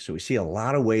licensing fee. So we see a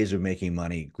lot of ways of making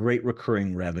money, great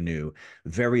recurring revenue,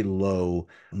 very low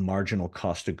marginal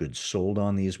cost of goods sold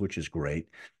on these, which is great.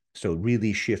 So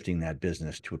really shifting that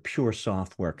business to a pure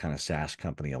software kind of SaaS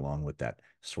company along with that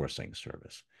sourcing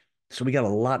service. So we got a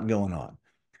lot going on.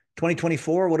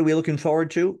 2024, what are we looking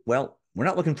forward to? Well, we're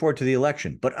not looking forward to the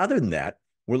election. But other than that,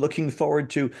 We're looking forward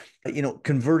to,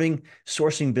 converting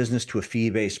sourcing business to a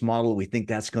fee-based model. We think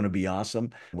that's going to be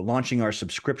awesome. We're launching our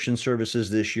subscription services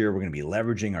this year. We're going to be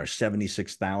leveraging our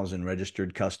 76,000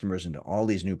 registered customers into all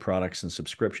these new products and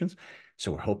subscriptions.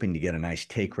 So we're hoping to get a nice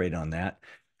take rate on that.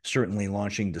 Certainly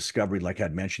launching Discovery, like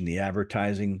I'd mentioned, the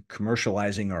advertising,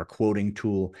 commercializing our quoting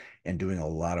tool, and doing a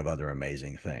lot of other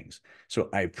amazing things. So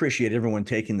I appreciate everyone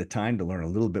taking the time to learn a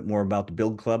little bit more about the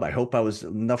Build Club. I hope I was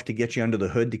enough to get you under the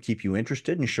hood to keep you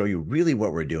interested and show you really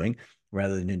what we're doing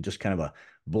rather than just kind of a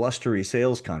blustery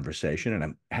sales conversation. And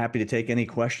I'm happy to take any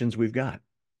questions we've got.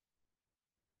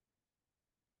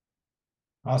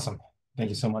 Awesome. Thank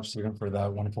you so much, Stephen, for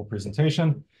that wonderful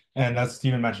presentation. And as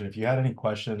Stephen mentioned, if you had any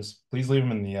questions, please leave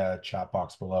them in the chat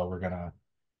box below. We're going to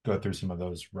go through some of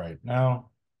those right now.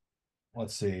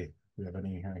 Let's see if we have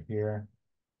any here.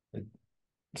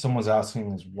 Someone's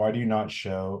asking is, why do you not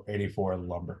show 84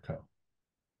 Lumber Co.?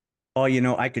 Oh,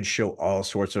 I could show all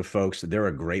sorts of folks. They're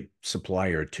a great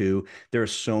supplier too. There are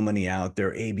so many out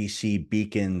there. ABC,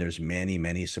 Beacon, there's many,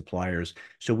 many suppliers.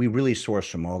 So we really source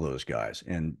from all those guys.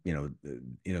 And,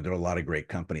 there are a lot of great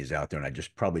companies out there, and I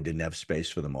just probably didn't have space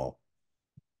for them all.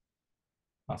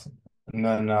 Awesome. And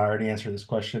then I already answered this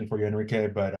question for you, Enrique,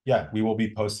 but yeah, we will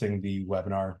be posting the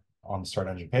webinar on the Start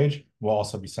Engine page. We'll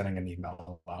also be sending an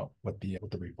email out with the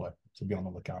replay. So be on the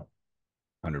lookout.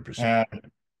 100%.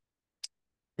 And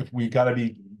if we got to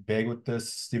be vague with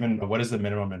this, Stephen, what is the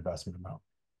minimum investment amount?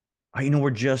 I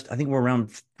think we're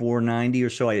around 490 or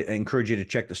so. I encourage you to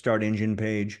check the Start Engine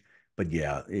page. But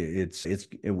yeah,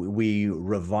 we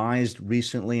revised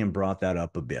recently and brought that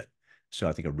up a bit. So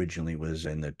I think originally it was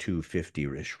in the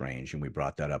 250-ish range, and we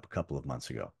brought that up a couple of months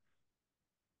ago.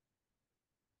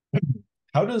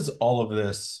 How does all of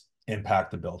this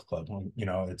impact the Build Club?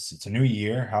 It's a new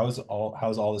year. How's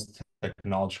all this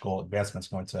technological advancements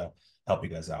going to help you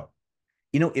guys out?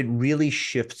 It really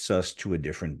shifts us to a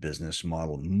different business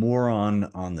model, more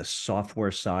on the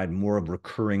software side, more of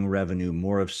recurring revenue,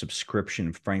 more of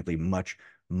subscription, frankly, much,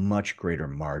 much greater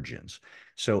margins.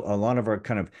 So a lot of our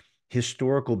kind of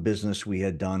historical business we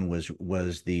had done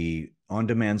was the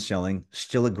on-demand selling,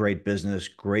 still a great business,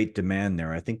 great demand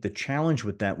there. I think the challenge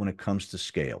with that when it comes to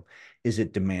scale is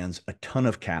it demands a ton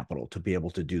of capital to be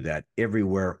able to do that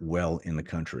everywhere well in the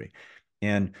country.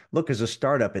 And look, as a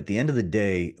startup, at the end of the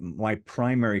day, my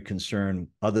primary concern,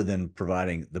 other than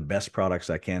providing the best products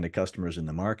I can to customers in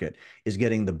the market, is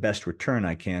getting the best return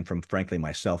I can from, frankly,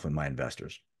 myself and my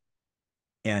investors.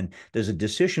 And there's a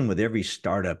decision with every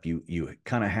startup you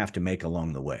kind of have to make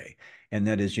along the way. And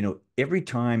that is, every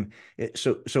time.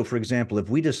 So for example, if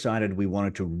we decided we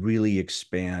wanted to really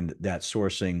expand that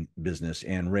sourcing business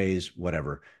and raise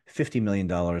whatever, $50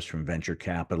 million from venture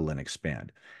capital and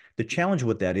expand. The challenge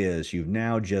with that is you've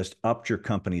now just upped your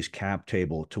company's cap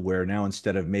table to where now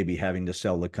instead of maybe having to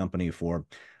sell the company for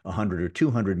 $100 or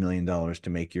 $200 million to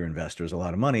make your investors a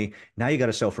lot of money, now you got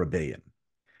to sell for $1 billion.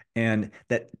 And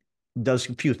that does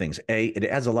a few things. A, it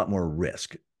adds a lot more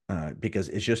risk because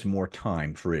it's just more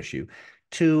time for issue.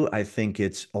 Two, I think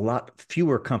it's a lot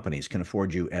fewer companies can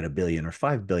afford you at $1 billion or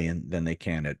 $5 billion than they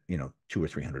can at 200 or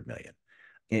 300 million.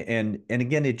 And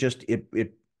again,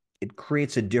 it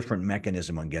creates a different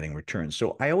mechanism on getting returns.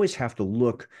 So I always have to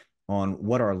look on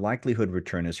what our likelihood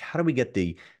return is. How do we get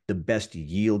the best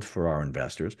yield for our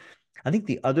investors? I think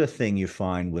the other thing you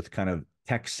find with kind of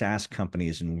tech SaaS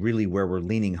companies and really where we're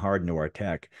leaning hard into our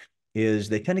tech is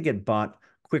they tend to get bought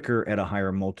quicker at a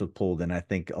higher multiple than I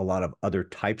think a lot of other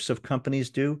types of companies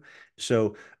do.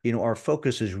 So, our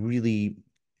focus is really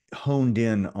honed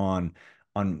in on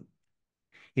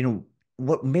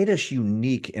what made us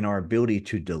unique in our ability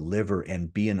to deliver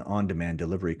and be an on-demand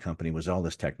delivery company was all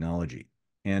this technology.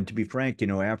 And to be frank,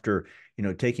 after,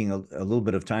 taking a little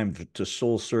bit of time to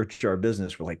soul search our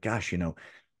business, we're like, gosh,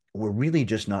 we're really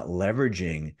just not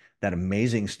leveraging that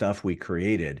amazing stuff we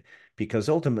created because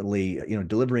ultimately,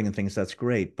 delivering and things, that's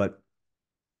great. But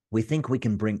we think we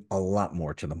can bring a lot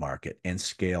more to the market and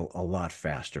scale a lot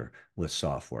faster with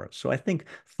software. So I think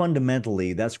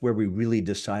fundamentally, that's where we really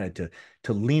decided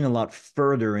to lean a lot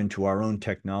further into our own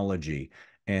technology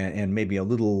and maybe a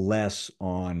little less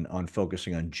on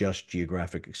focusing on just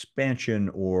geographic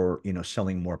expansion or,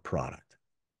 selling more product.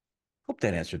 Hope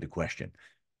that answered the question.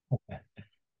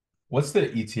 What's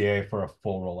the ETA for a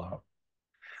full rollout?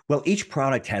 Well, each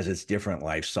product has its different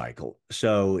life cycle.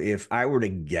 So if I were to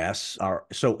guess, our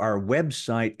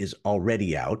website is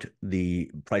already out,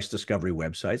 the price discovery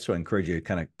website. So I encourage you to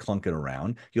kind of clunk it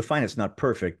around. You'll find it's not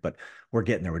perfect, but we're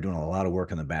getting there. We're doing a lot of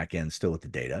work on the back end still with the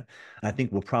data. I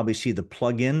think we'll probably see the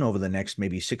plugin over the next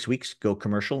maybe 6 weeks go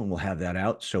commercial, and we'll have that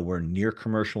out. So we're near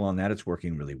commercial on that. It's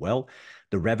working really well.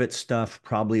 The Revit stuff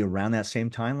probably around that same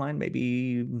timeline,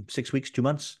 maybe 6 weeks, 2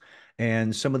 months.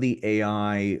 And some of the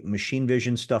AI machine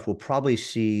vision stuff will probably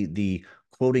see the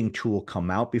quoting tool come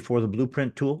out before the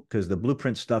blueprint tool, because the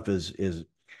blueprint stuff is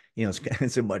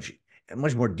it's a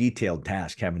much more detailed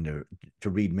task having to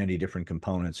read many different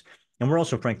components. And we're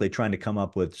also, frankly, trying to come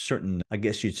up with certain, I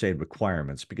guess you'd say,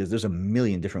 requirements, because there's a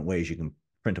million different ways you can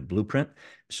print a blueprint.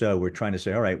 So we're trying to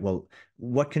say, all right, well,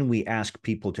 what can we ask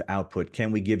people to output?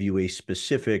 Can we give you a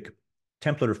specific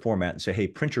template or format and say, hey,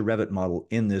 print your Revit model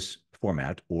in this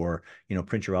format, or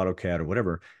print your AutoCAD or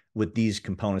whatever with these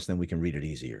components, then we can read it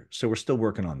easier. So we're still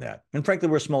working on that. And frankly,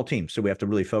 we're a small team, so we have to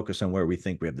really focus on where we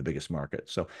think we have the biggest market.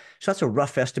 So that's a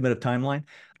rough estimate of timeline.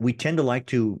 We tend to like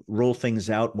to roll things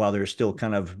out while they're still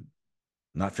kind of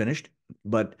not finished,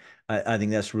 but I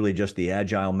think that's really just the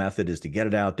agile method, is to get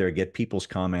it out there, get people's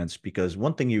comments, because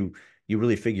one thing you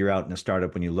really figure out in a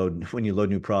startup when you load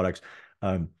new products,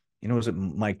 was it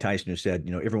Mike Tyson who said,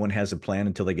 everyone has a plan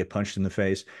until they get punched in the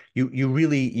face.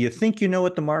 You think you know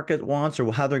what the market wants or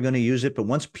how they're going to use it, but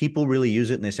once people really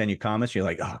use it and they send you comments, you're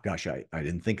like, oh gosh, I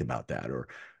didn't think about that,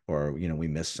 or we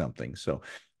missed something. So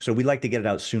we like to get it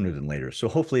out sooner than later. So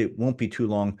hopefully it won't be too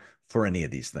long for any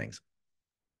of these things.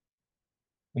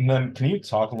 And then can you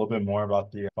talk a little bit more about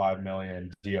the 5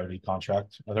 million DoD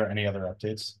contract? Are there any other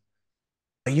updates?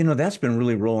 That's been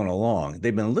really rolling along.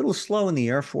 They've been a little slow in the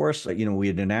Air Force. We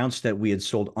had announced that we had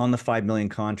sold on the 5 million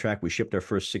contract. We shipped our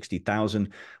first 60,000.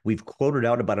 We've quoted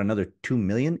out about another 2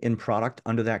 million in product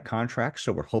under that contract.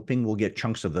 So we're hoping we'll get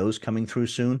chunks of those coming through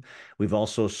soon. We've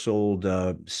also sold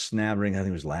snabbering, I think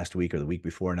it was last week or the week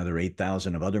before, another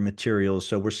 8,000 of other materials.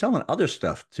 So we're selling other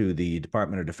stuff to the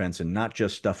Department of Defense and not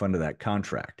just stuff under that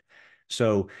contract.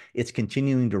 So it's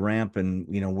continuing to ramp, and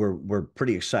we're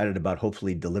pretty excited about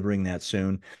hopefully delivering that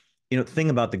soon. The thing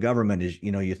about the government is,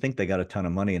 you think they got a ton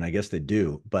of money, and I guess they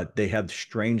do, but they have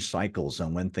strange cycles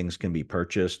on when things can be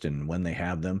purchased and when they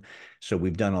have them. So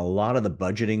we've done a lot of the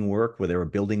budgeting work where they were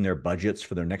building their budgets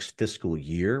for their next fiscal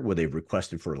year, where they've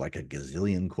requested for like a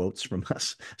gazillion quotes from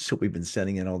us. So we've been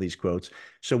sending in all these quotes.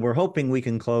 So we're hoping we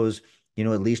can close, at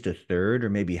least a third or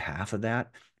maybe half of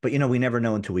that. But, we never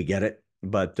know until we get it.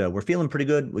 But we're feeling pretty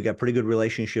good. We got pretty good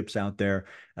relationships out there.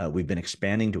 We've been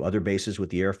expanding to other bases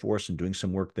with the Air Force and doing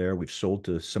some work there. We've sold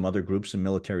to some other groups in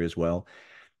military as well.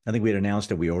 I think we had announced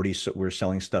that we're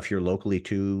selling stuff here locally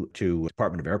to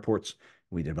Department of Airports.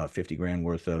 We did about 50 grand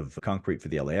worth of concrete for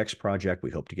the LAX project.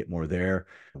 We hope to get more there.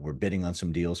 We're bidding on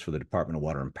some deals for the Department of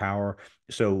Water and Power.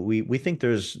 So we think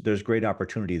there's great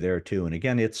opportunity there too. And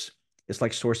again, it's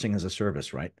like sourcing as a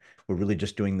service, right? We're really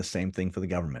just doing the same thing for the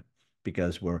government,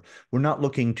 because we're not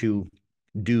looking to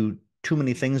do too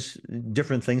many things,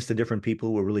 different things to different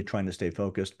people. We're really trying to stay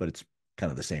focused, but it's kind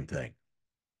of the same thing.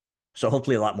 So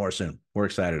hopefully a lot more soon. We're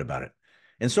excited about it.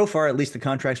 And so far, at least the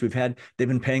contracts we've had, they've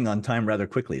been paying on time rather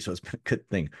quickly. So it's been a good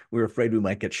thing. We were afraid we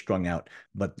might get strung out,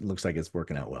 but it looks like it's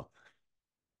working out well.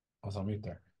 I'll mute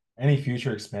there. Any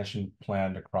future expansion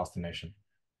planned across the nation?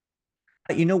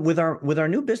 With our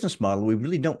new business model, we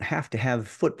really don't have to have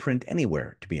footprint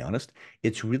anywhere, to be honest.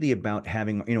 It's really about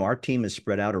having, our team is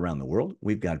spread out around the world.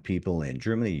 We've got people in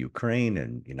Germany, Ukraine,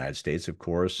 and United States, of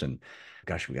course. And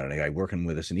gosh, we got a guy working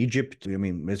with us in Egypt. I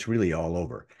mean, it's really all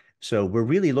over. So we're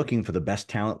really looking for the best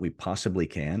talent we possibly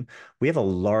can. We have a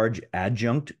large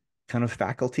adjunct kind of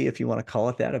faculty, if you want to call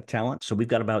it that, of talent. So we've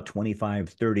got about 25,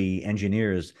 30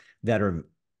 engineers that are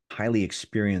highly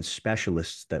experienced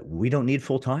specialists that we don't need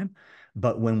full time.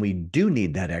 But when we do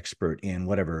need that expert in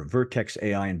whatever vertex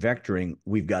AI and vectoring,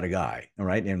 we've got a guy, all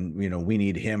right? And, we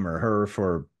need him or her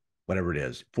for whatever it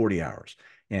is, 40 hours.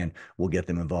 And we'll get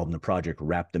them involved in the project,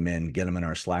 wrap them in, get them in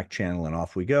our Slack channel, and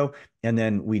off we go. And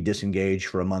then we disengage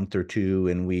for a month or two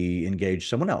and we engage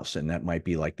someone else. And that might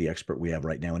be like the expert we have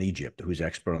right now in Egypt, who's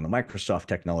expert on the Microsoft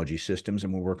technology systems.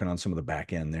 And we're working on some of the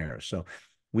back end there. So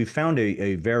we've found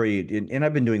a very, and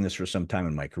I've been doing this for some time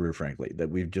in my career, frankly, that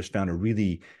we've just found a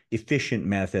really efficient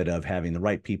method of having the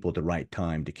right people at the right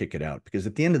time to kick it out. Because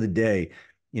at the end of the day,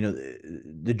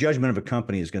 the judgment of a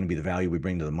company is going to be the value we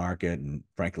bring to the market, and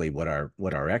frankly, what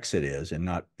our exit is, and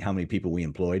not how many people we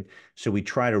employed. So we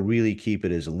try to really keep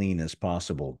it as lean as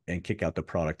possible and kick out the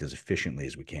product as efficiently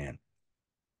as we can.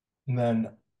 And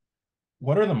then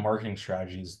what are the marketing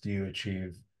strategies do you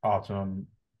achieve optimum?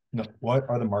 No, what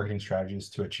are the marketing strategies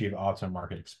to achieve optimum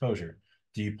market exposure?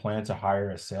 Do you plan to hire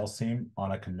a sales team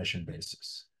on a commission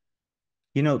basis?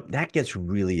 That gets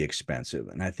really expensive.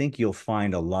 And I think you'll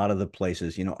find a lot of the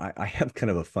places, I have kind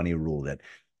of a funny rule that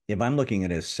if I'm looking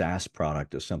at a SaaS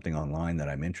product or something online that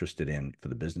I'm interested in for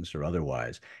the business or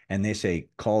otherwise, and they say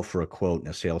call for a quote and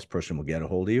a salesperson will get a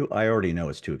hold of you, I already know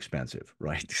it's too expensive,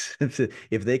 right?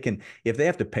 If they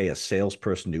have to pay a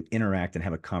salesperson to interact and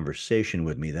have a conversation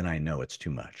with me, then I know it's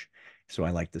too much. So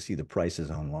I like to see the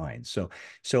prices online. So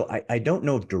I don't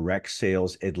know if direct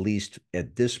sales, at least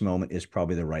at this moment, is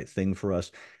probably the right thing for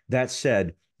us. That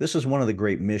said, this is one of the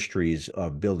great mysteries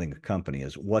of building a company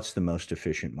is what's the most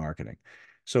efficient marketing.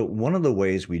 So one of the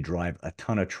ways we drive a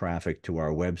ton of traffic to our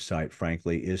website,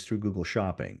 frankly, is through Google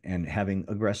Shopping and having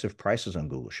aggressive prices on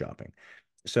Google Shopping.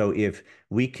 So if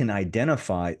we can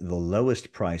identify the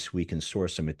lowest price we can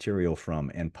source a material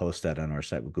from and post that on our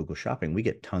site with Google Shopping, we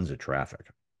get tons of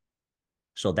traffic.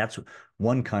 So that's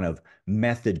one kind of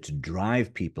method to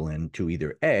drive people in to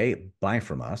either A, buy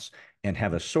from us and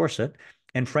have us source it.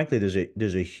 And frankly,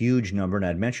 there's a huge number, and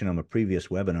I'd mentioned on a previous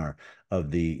webinar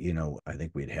of I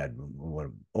think we'd had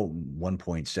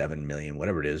 1.7 million,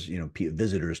 whatever it is,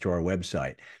 visitors to our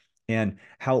website, and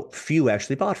how few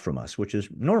actually bought from us, which is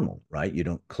normal, right? You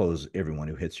don't close everyone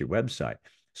who hits your website.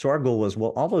 So our goal was,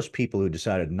 well, all those people who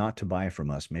decided not to buy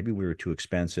from us, maybe we were too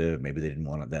expensive, maybe they didn't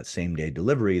want that same day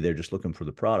delivery, they're just looking for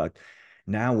the product.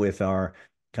 Now with our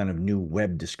kind of new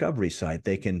web discovery site,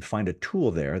 they can find a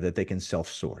tool there that they can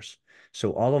self-source.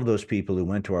 So all of those people who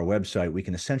went to our website, we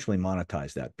can essentially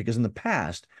monetize that because in the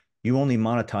past, you only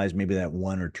monetize maybe that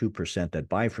 1 or 2% that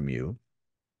buy from you.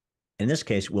 In this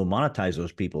case, we'll monetize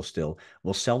those people still.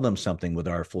 We'll sell them something with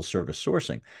our full service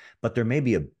sourcing. But there may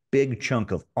be a big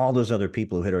chunk of all those other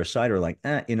people who hit our site are like,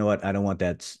 you know what? I don't want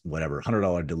that, whatever,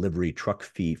 $100 delivery truck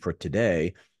fee for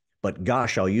today. But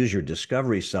gosh, I'll use your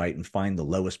discovery site and find the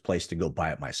lowest place to go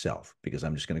buy it myself because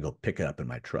I'm just going to go pick it up in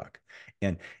my truck.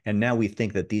 And now we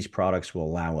think that these products will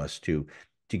allow us to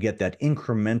get that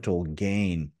incremental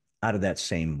gain out of that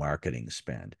same marketing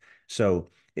spend. So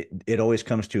it always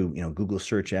comes to, Google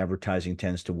search advertising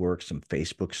tends to work. Some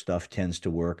Facebook stuff tends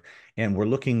to work. And we're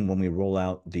looking when we roll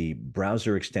out the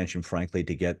browser extension, frankly,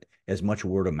 to get as much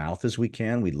word of mouth as we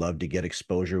can. We'd love to get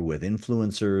exposure with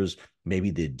influencers,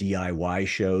 maybe the DIY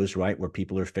shows, right? Where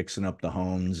people are fixing up the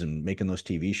homes and making those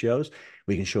TV shows.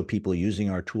 We can show people using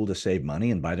our tool to save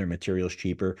money and buy their materials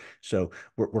cheaper. So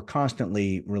we're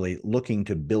constantly really looking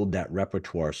to build that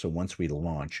repertoire. So once we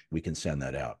launch, we can send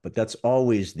that out. But that's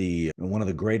always one of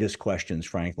the greatest questions,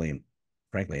 frankly,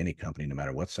 any company, no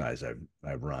matter what size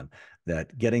I've run,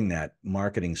 that getting that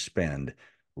marketing spend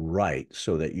right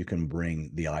so that you can bring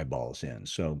the eyeballs in.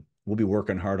 So we'll be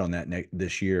working hard on that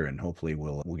this year, and hopefully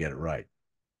we'll get it right.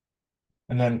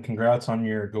 And then congrats on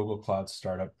your Google Cloud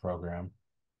startup program.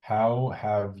 How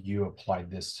have you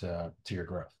applied this to your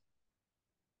growth?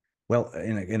 Well,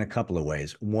 in a couple of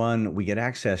ways. One, we get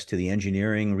access to the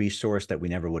engineering resource that we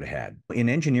never would have had. In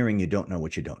engineering, you don't know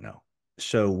what you don't know.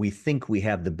 So we think we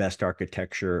have the best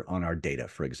architecture on our data,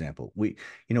 for example.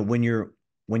 When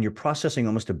you're processing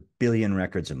almost 1 billion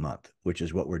records a month, which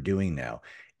is what we're doing now,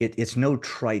 it's no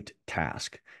trite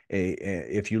task.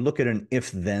 If you look at an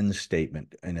if-then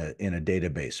statement in a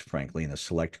database, frankly, in a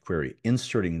select query,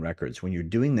 inserting records, when you're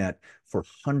doing that for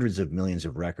hundreds of millions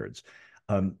of records,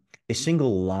 a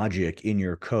single logic in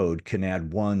your code can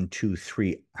add 1, 2,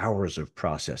 3 hours of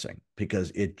processing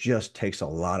because it just takes a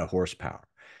lot of horsepower.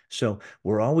 So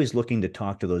we're always looking to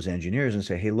talk to those engineers and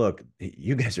say, hey, look,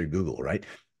 you guys are Google, right?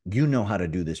 You know how to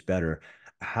do this better.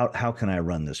 How can I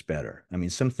run this better? I mean,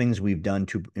 some things we've done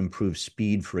to improve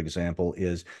speed, for example,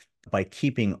 is by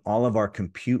keeping all of our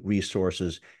compute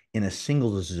resources in a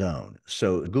single zone.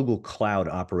 So Google Cloud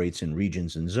operates in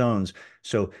regions and zones.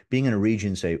 So being in a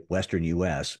region, say Western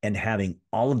US, and having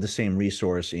all of the same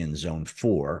resource in zone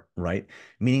 4, right?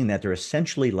 Meaning that they're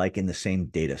essentially like in the same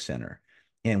data center.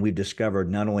 And we've discovered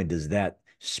not only does that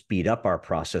speed up our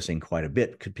processing quite a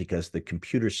bit because the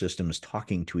computer systems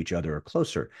talking to each other are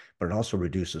closer, but it also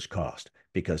reduces cost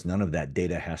because none of that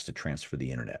data has to transfer the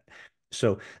internet.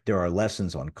 So there are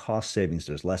lessons on cost savings,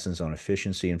 there's lessons on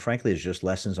efficiency, and frankly, there's just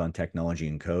lessons on technology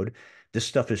and code. This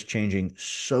stuff is changing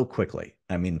so quickly.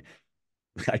 I mean,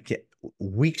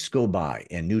 weeks go by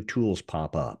and new tools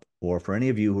pop up. Or for any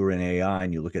of you who are in AI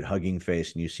and you look at Hugging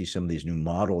Face and you see some of these new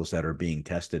models that are being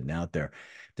tested and out there,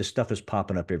 this stuff is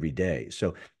popping up every day.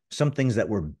 So some things that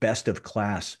were best of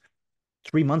class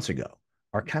 3 months ago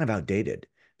are kind of outdated.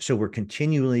 So we're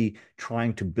continually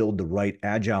trying to build the right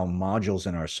agile modules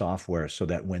in our software so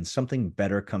that when something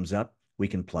better comes up, we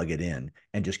can plug it in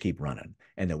and just keep running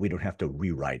and that we don't have to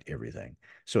rewrite everything.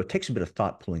 So it takes a bit of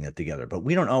thought pulling it together, but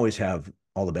we don't always have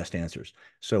all the best answers.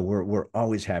 So we're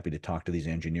always happy to talk to these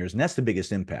engineers, and that's the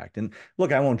biggest impact. And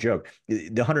look, I won't joke. The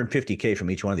 150K from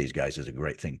each one of these guys is a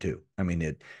great thing too. I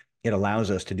mean, it allows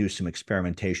us to do some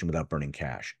experimentation without burning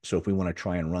cash. So if we want to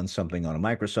try and run something on a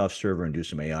Microsoft server and do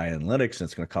some AI analytics, and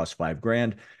it's going to cost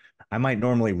 $5,000, I might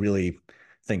normally really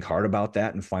think hard about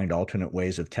that and find alternate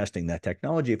ways of testing that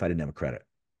technology if I didn't have a credit.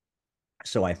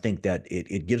 So I think that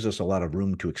it gives us a lot of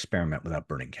room to experiment without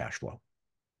burning cash flow.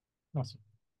 Awesome.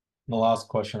 The last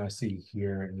question I see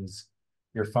here is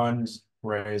your funds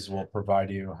raise will provide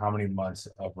you how many months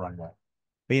of runway?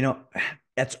 But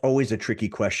that's always a tricky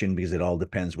question because it all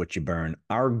depends what you burn.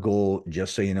 Our goal,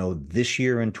 just so you know, this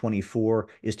year in 24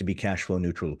 is to be cash flow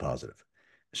neutral to positive.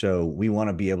 So we want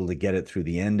to be able to get it through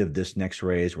the end of this next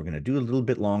raise. We're going to do a little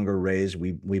bit longer raise.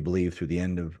 We believe through the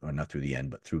end of, or not through the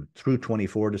end, but through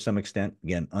 24 to some extent.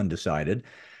 Again, undecided.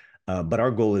 But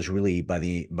our goal is really by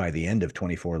the end of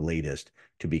 24 latest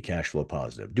to be cash flow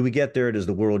positive. Do we get there? Does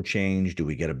the world change? Do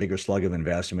we get a bigger slug of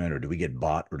investment, or do we get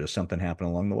bought, or does something happen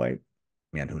along the way?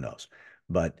 Man, who knows?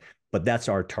 But that's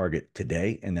our target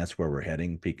today, and that's where we're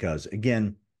heading. Because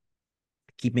again,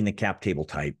 keeping the cap table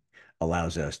tight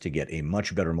allows us to get a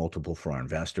much better multiple for our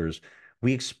investors.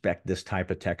 We expect this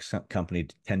type of tech company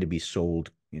to tend to be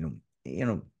sold,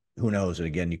 who knows? And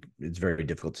again, it's very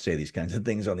difficult to say these kinds of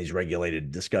things on these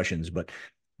regulated discussions, but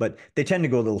they tend to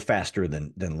go a little faster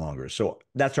than longer. So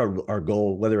that's our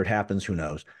goal. Whether it happens, who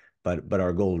knows? But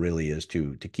our goal really is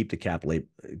to keep the cap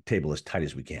table as tight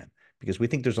as we can, because we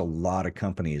think there's a lot of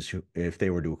companies who, if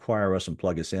they were to acquire us and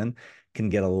plug us in, can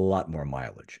get a lot more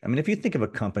mileage. I mean, if you think of a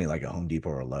company like a Home Depot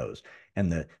or a Lowe's and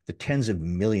the tens of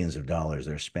millions of dollars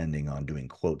they're spending on doing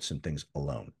quotes and things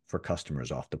alone for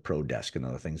customers off the pro desk and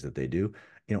other things that they do,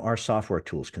 our software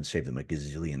tools can save them a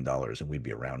gazillion dollars and we'd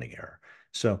be a rounding error.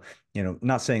 So,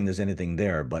 not saying there's anything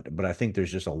there, but I think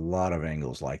there's just a lot of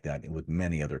angles like that with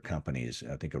many other companies,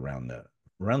 I think around the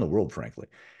world, frankly.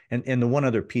 And the one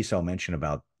other piece I'll mention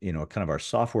about, kind of our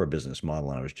software business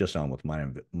model, and I was just on with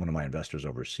one of my investors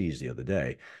overseas the other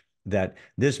day, that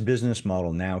this business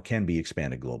model now can be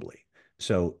expanded globally.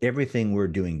 So everything we're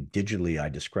doing digitally, I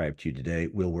described to you today,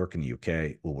 will work in the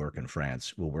UK, will work in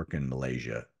France, will work in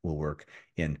Malaysia, will work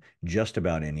in just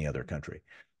about any other country.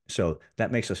 So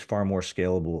that makes us far more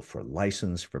scalable for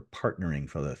license, for partnering,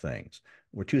 for other things.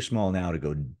 We're too small now to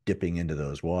go dipping into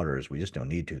those waters. We just don't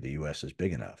need to. The US is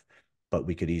big enough, but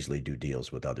we could easily do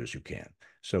deals with others who can.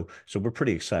 So we're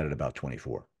pretty excited about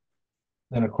 24.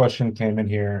 Then a question came in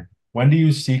here. When do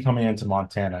you see coming into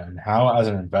Montana, and how, as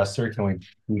an investor, can we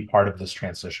be part of this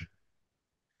transition?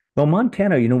 Well,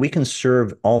 Montana, we can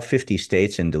serve all 50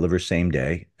 states and deliver same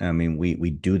day. I mean, we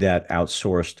do that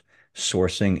outsourced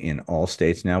sourcing in all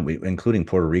states now, including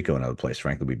Puerto Rico and other places.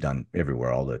 Frankly, we've done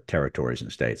everywhere, all the territories and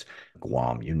states,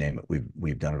 Guam, you name it.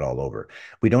 We've done it all over.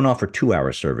 We don't offer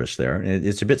 2-hour service there.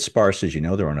 It's a bit sparse, as you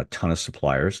know. There aren't a ton of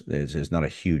suppliers. There's not a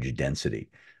huge density,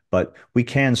 but we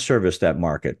can service that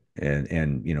market,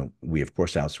 and we of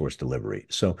course outsource delivery.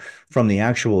 So from the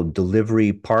actual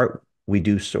delivery part, we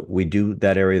do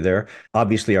that area there.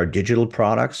 Obviously, our digital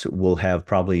products will have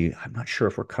probably, I'm not sure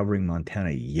if we're covering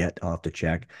Montana yet. I'll have to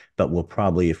check, but we'll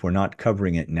probably, if we're not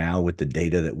covering it now with the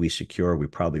data that we secure, we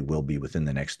probably will be within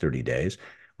the next 30 days.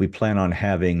 We plan on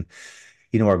having,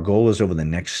 our goal is over the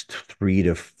next 3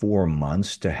 to 4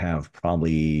 months to have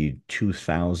probably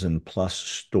 2,000 plus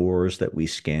stores that we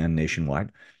scan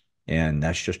nationwide. And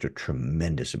that's just a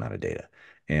tremendous amount of data.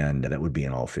 And that would be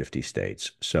in all 50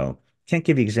 states. So can't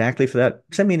give you exactly for that.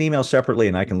 Send me an email separately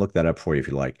and I can look that up for you if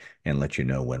you like and let you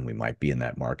know when we might be in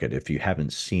that market if you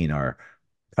haven't seen our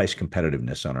price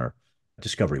competitiveness on our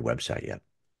discovery website yet.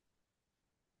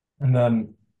 And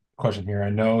then question here. I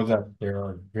know that there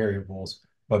are variables,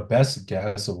 but best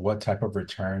guess of what type of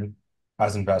return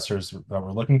as investors that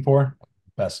we're looking for,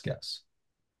 best guess.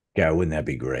 Yeah, wouldn't that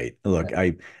be great? Look,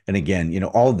 and again,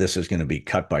 all of this is going to be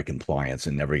cut by compliance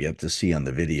and never get to see on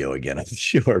the video again, I'm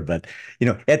sure. But,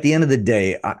 at the end of the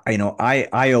day,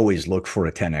 I always look for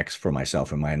a 10x for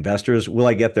myself and my investors. Will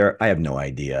I get there? I have no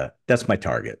idea. That's my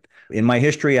target. In my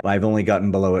history, I've only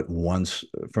gotten below it once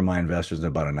for my investors in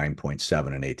about a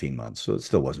 9.7 in 18 months. So it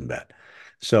still wasn't bad.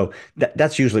 So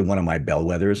that's usually one of my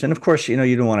bellwethers. And of course, you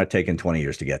don't want to take in 20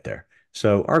 years to get there.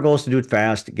 So our goal is to do it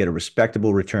fast, get a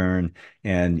respectable return.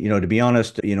 And, to be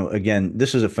honest, again,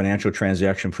 this is a financial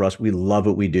transaction for us. We love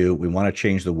what we do. We want to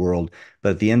change the world. But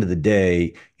at the end of the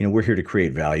day, we're here to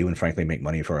create value and frankly, make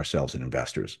money for ourselves and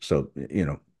investors. So,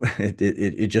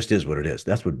 it just is what it is.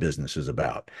 That's what business is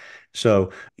about.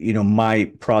 So,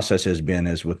 my process has been,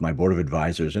 as with my board of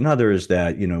advisors and others,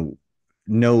 that,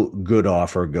 no good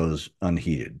offer goes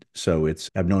unheeded. So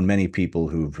I've known many people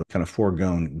who've kind of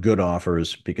foregone good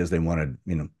offers because they wanted,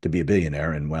 to be a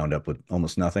billionaire and wound up with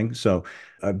almost nothing. So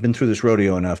I've been through this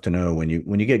rodeo enough to know when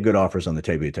you get good offers on the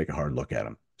table, you take a hard look at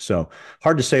them. So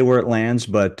hard to say where it lands,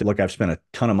 but look, I've spent a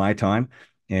ton of my time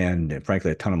and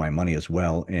frankly, a ton of my money as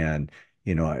well. And,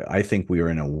 I think we are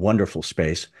in a wonderful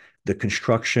space. The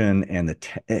construction and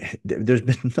there's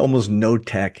been almost no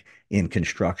tech in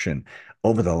construction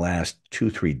over the last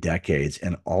 2, 3 decades,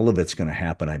 and all of it's going to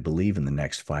happen, I believe, in the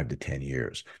next 5 to 10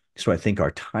 years. So I think our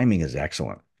timing is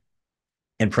excellent.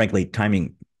 And frankly,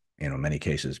 timing, in many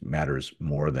cases matters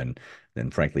more than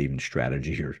frankly even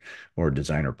strategy or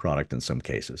design or product in some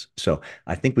cases. So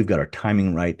I think we've got our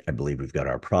timing right. I believe we've got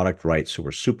our product right. So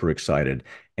we're super excited.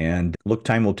 And look,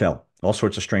 time will tell. All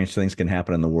sorts of strange things can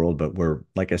happen in the world, but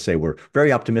like I say, we're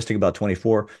very optimistic about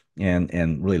 24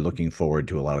 and really looking forward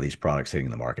to a lot of these products hitting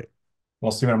the market.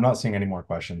 Well, Stephen, I'm not seeing any more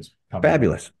questions coming in.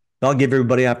 Fabulous. I'll give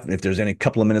everybody up if there's any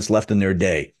couple of minutes left in their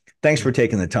day. Thanks for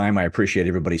taking the time. I appreciate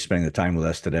everybody spending the time with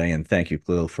us today. And thank you,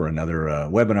 Khalil, for another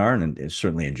webinar, and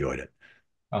certainly enjoyed it.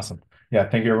 Awesome. Yeah,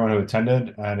 thank you everyone who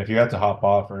attended. And if you had to hop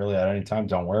off early at any time,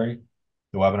 don't worry.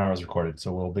 The webinar was recorded,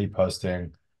 so we'll be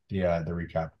posting the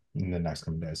recap in the next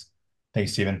coming days.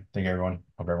 Thanks, Stephen. Thank you, everyone.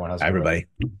 Hope everyone has a Bye, good rest.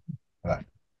 everybody. Bye.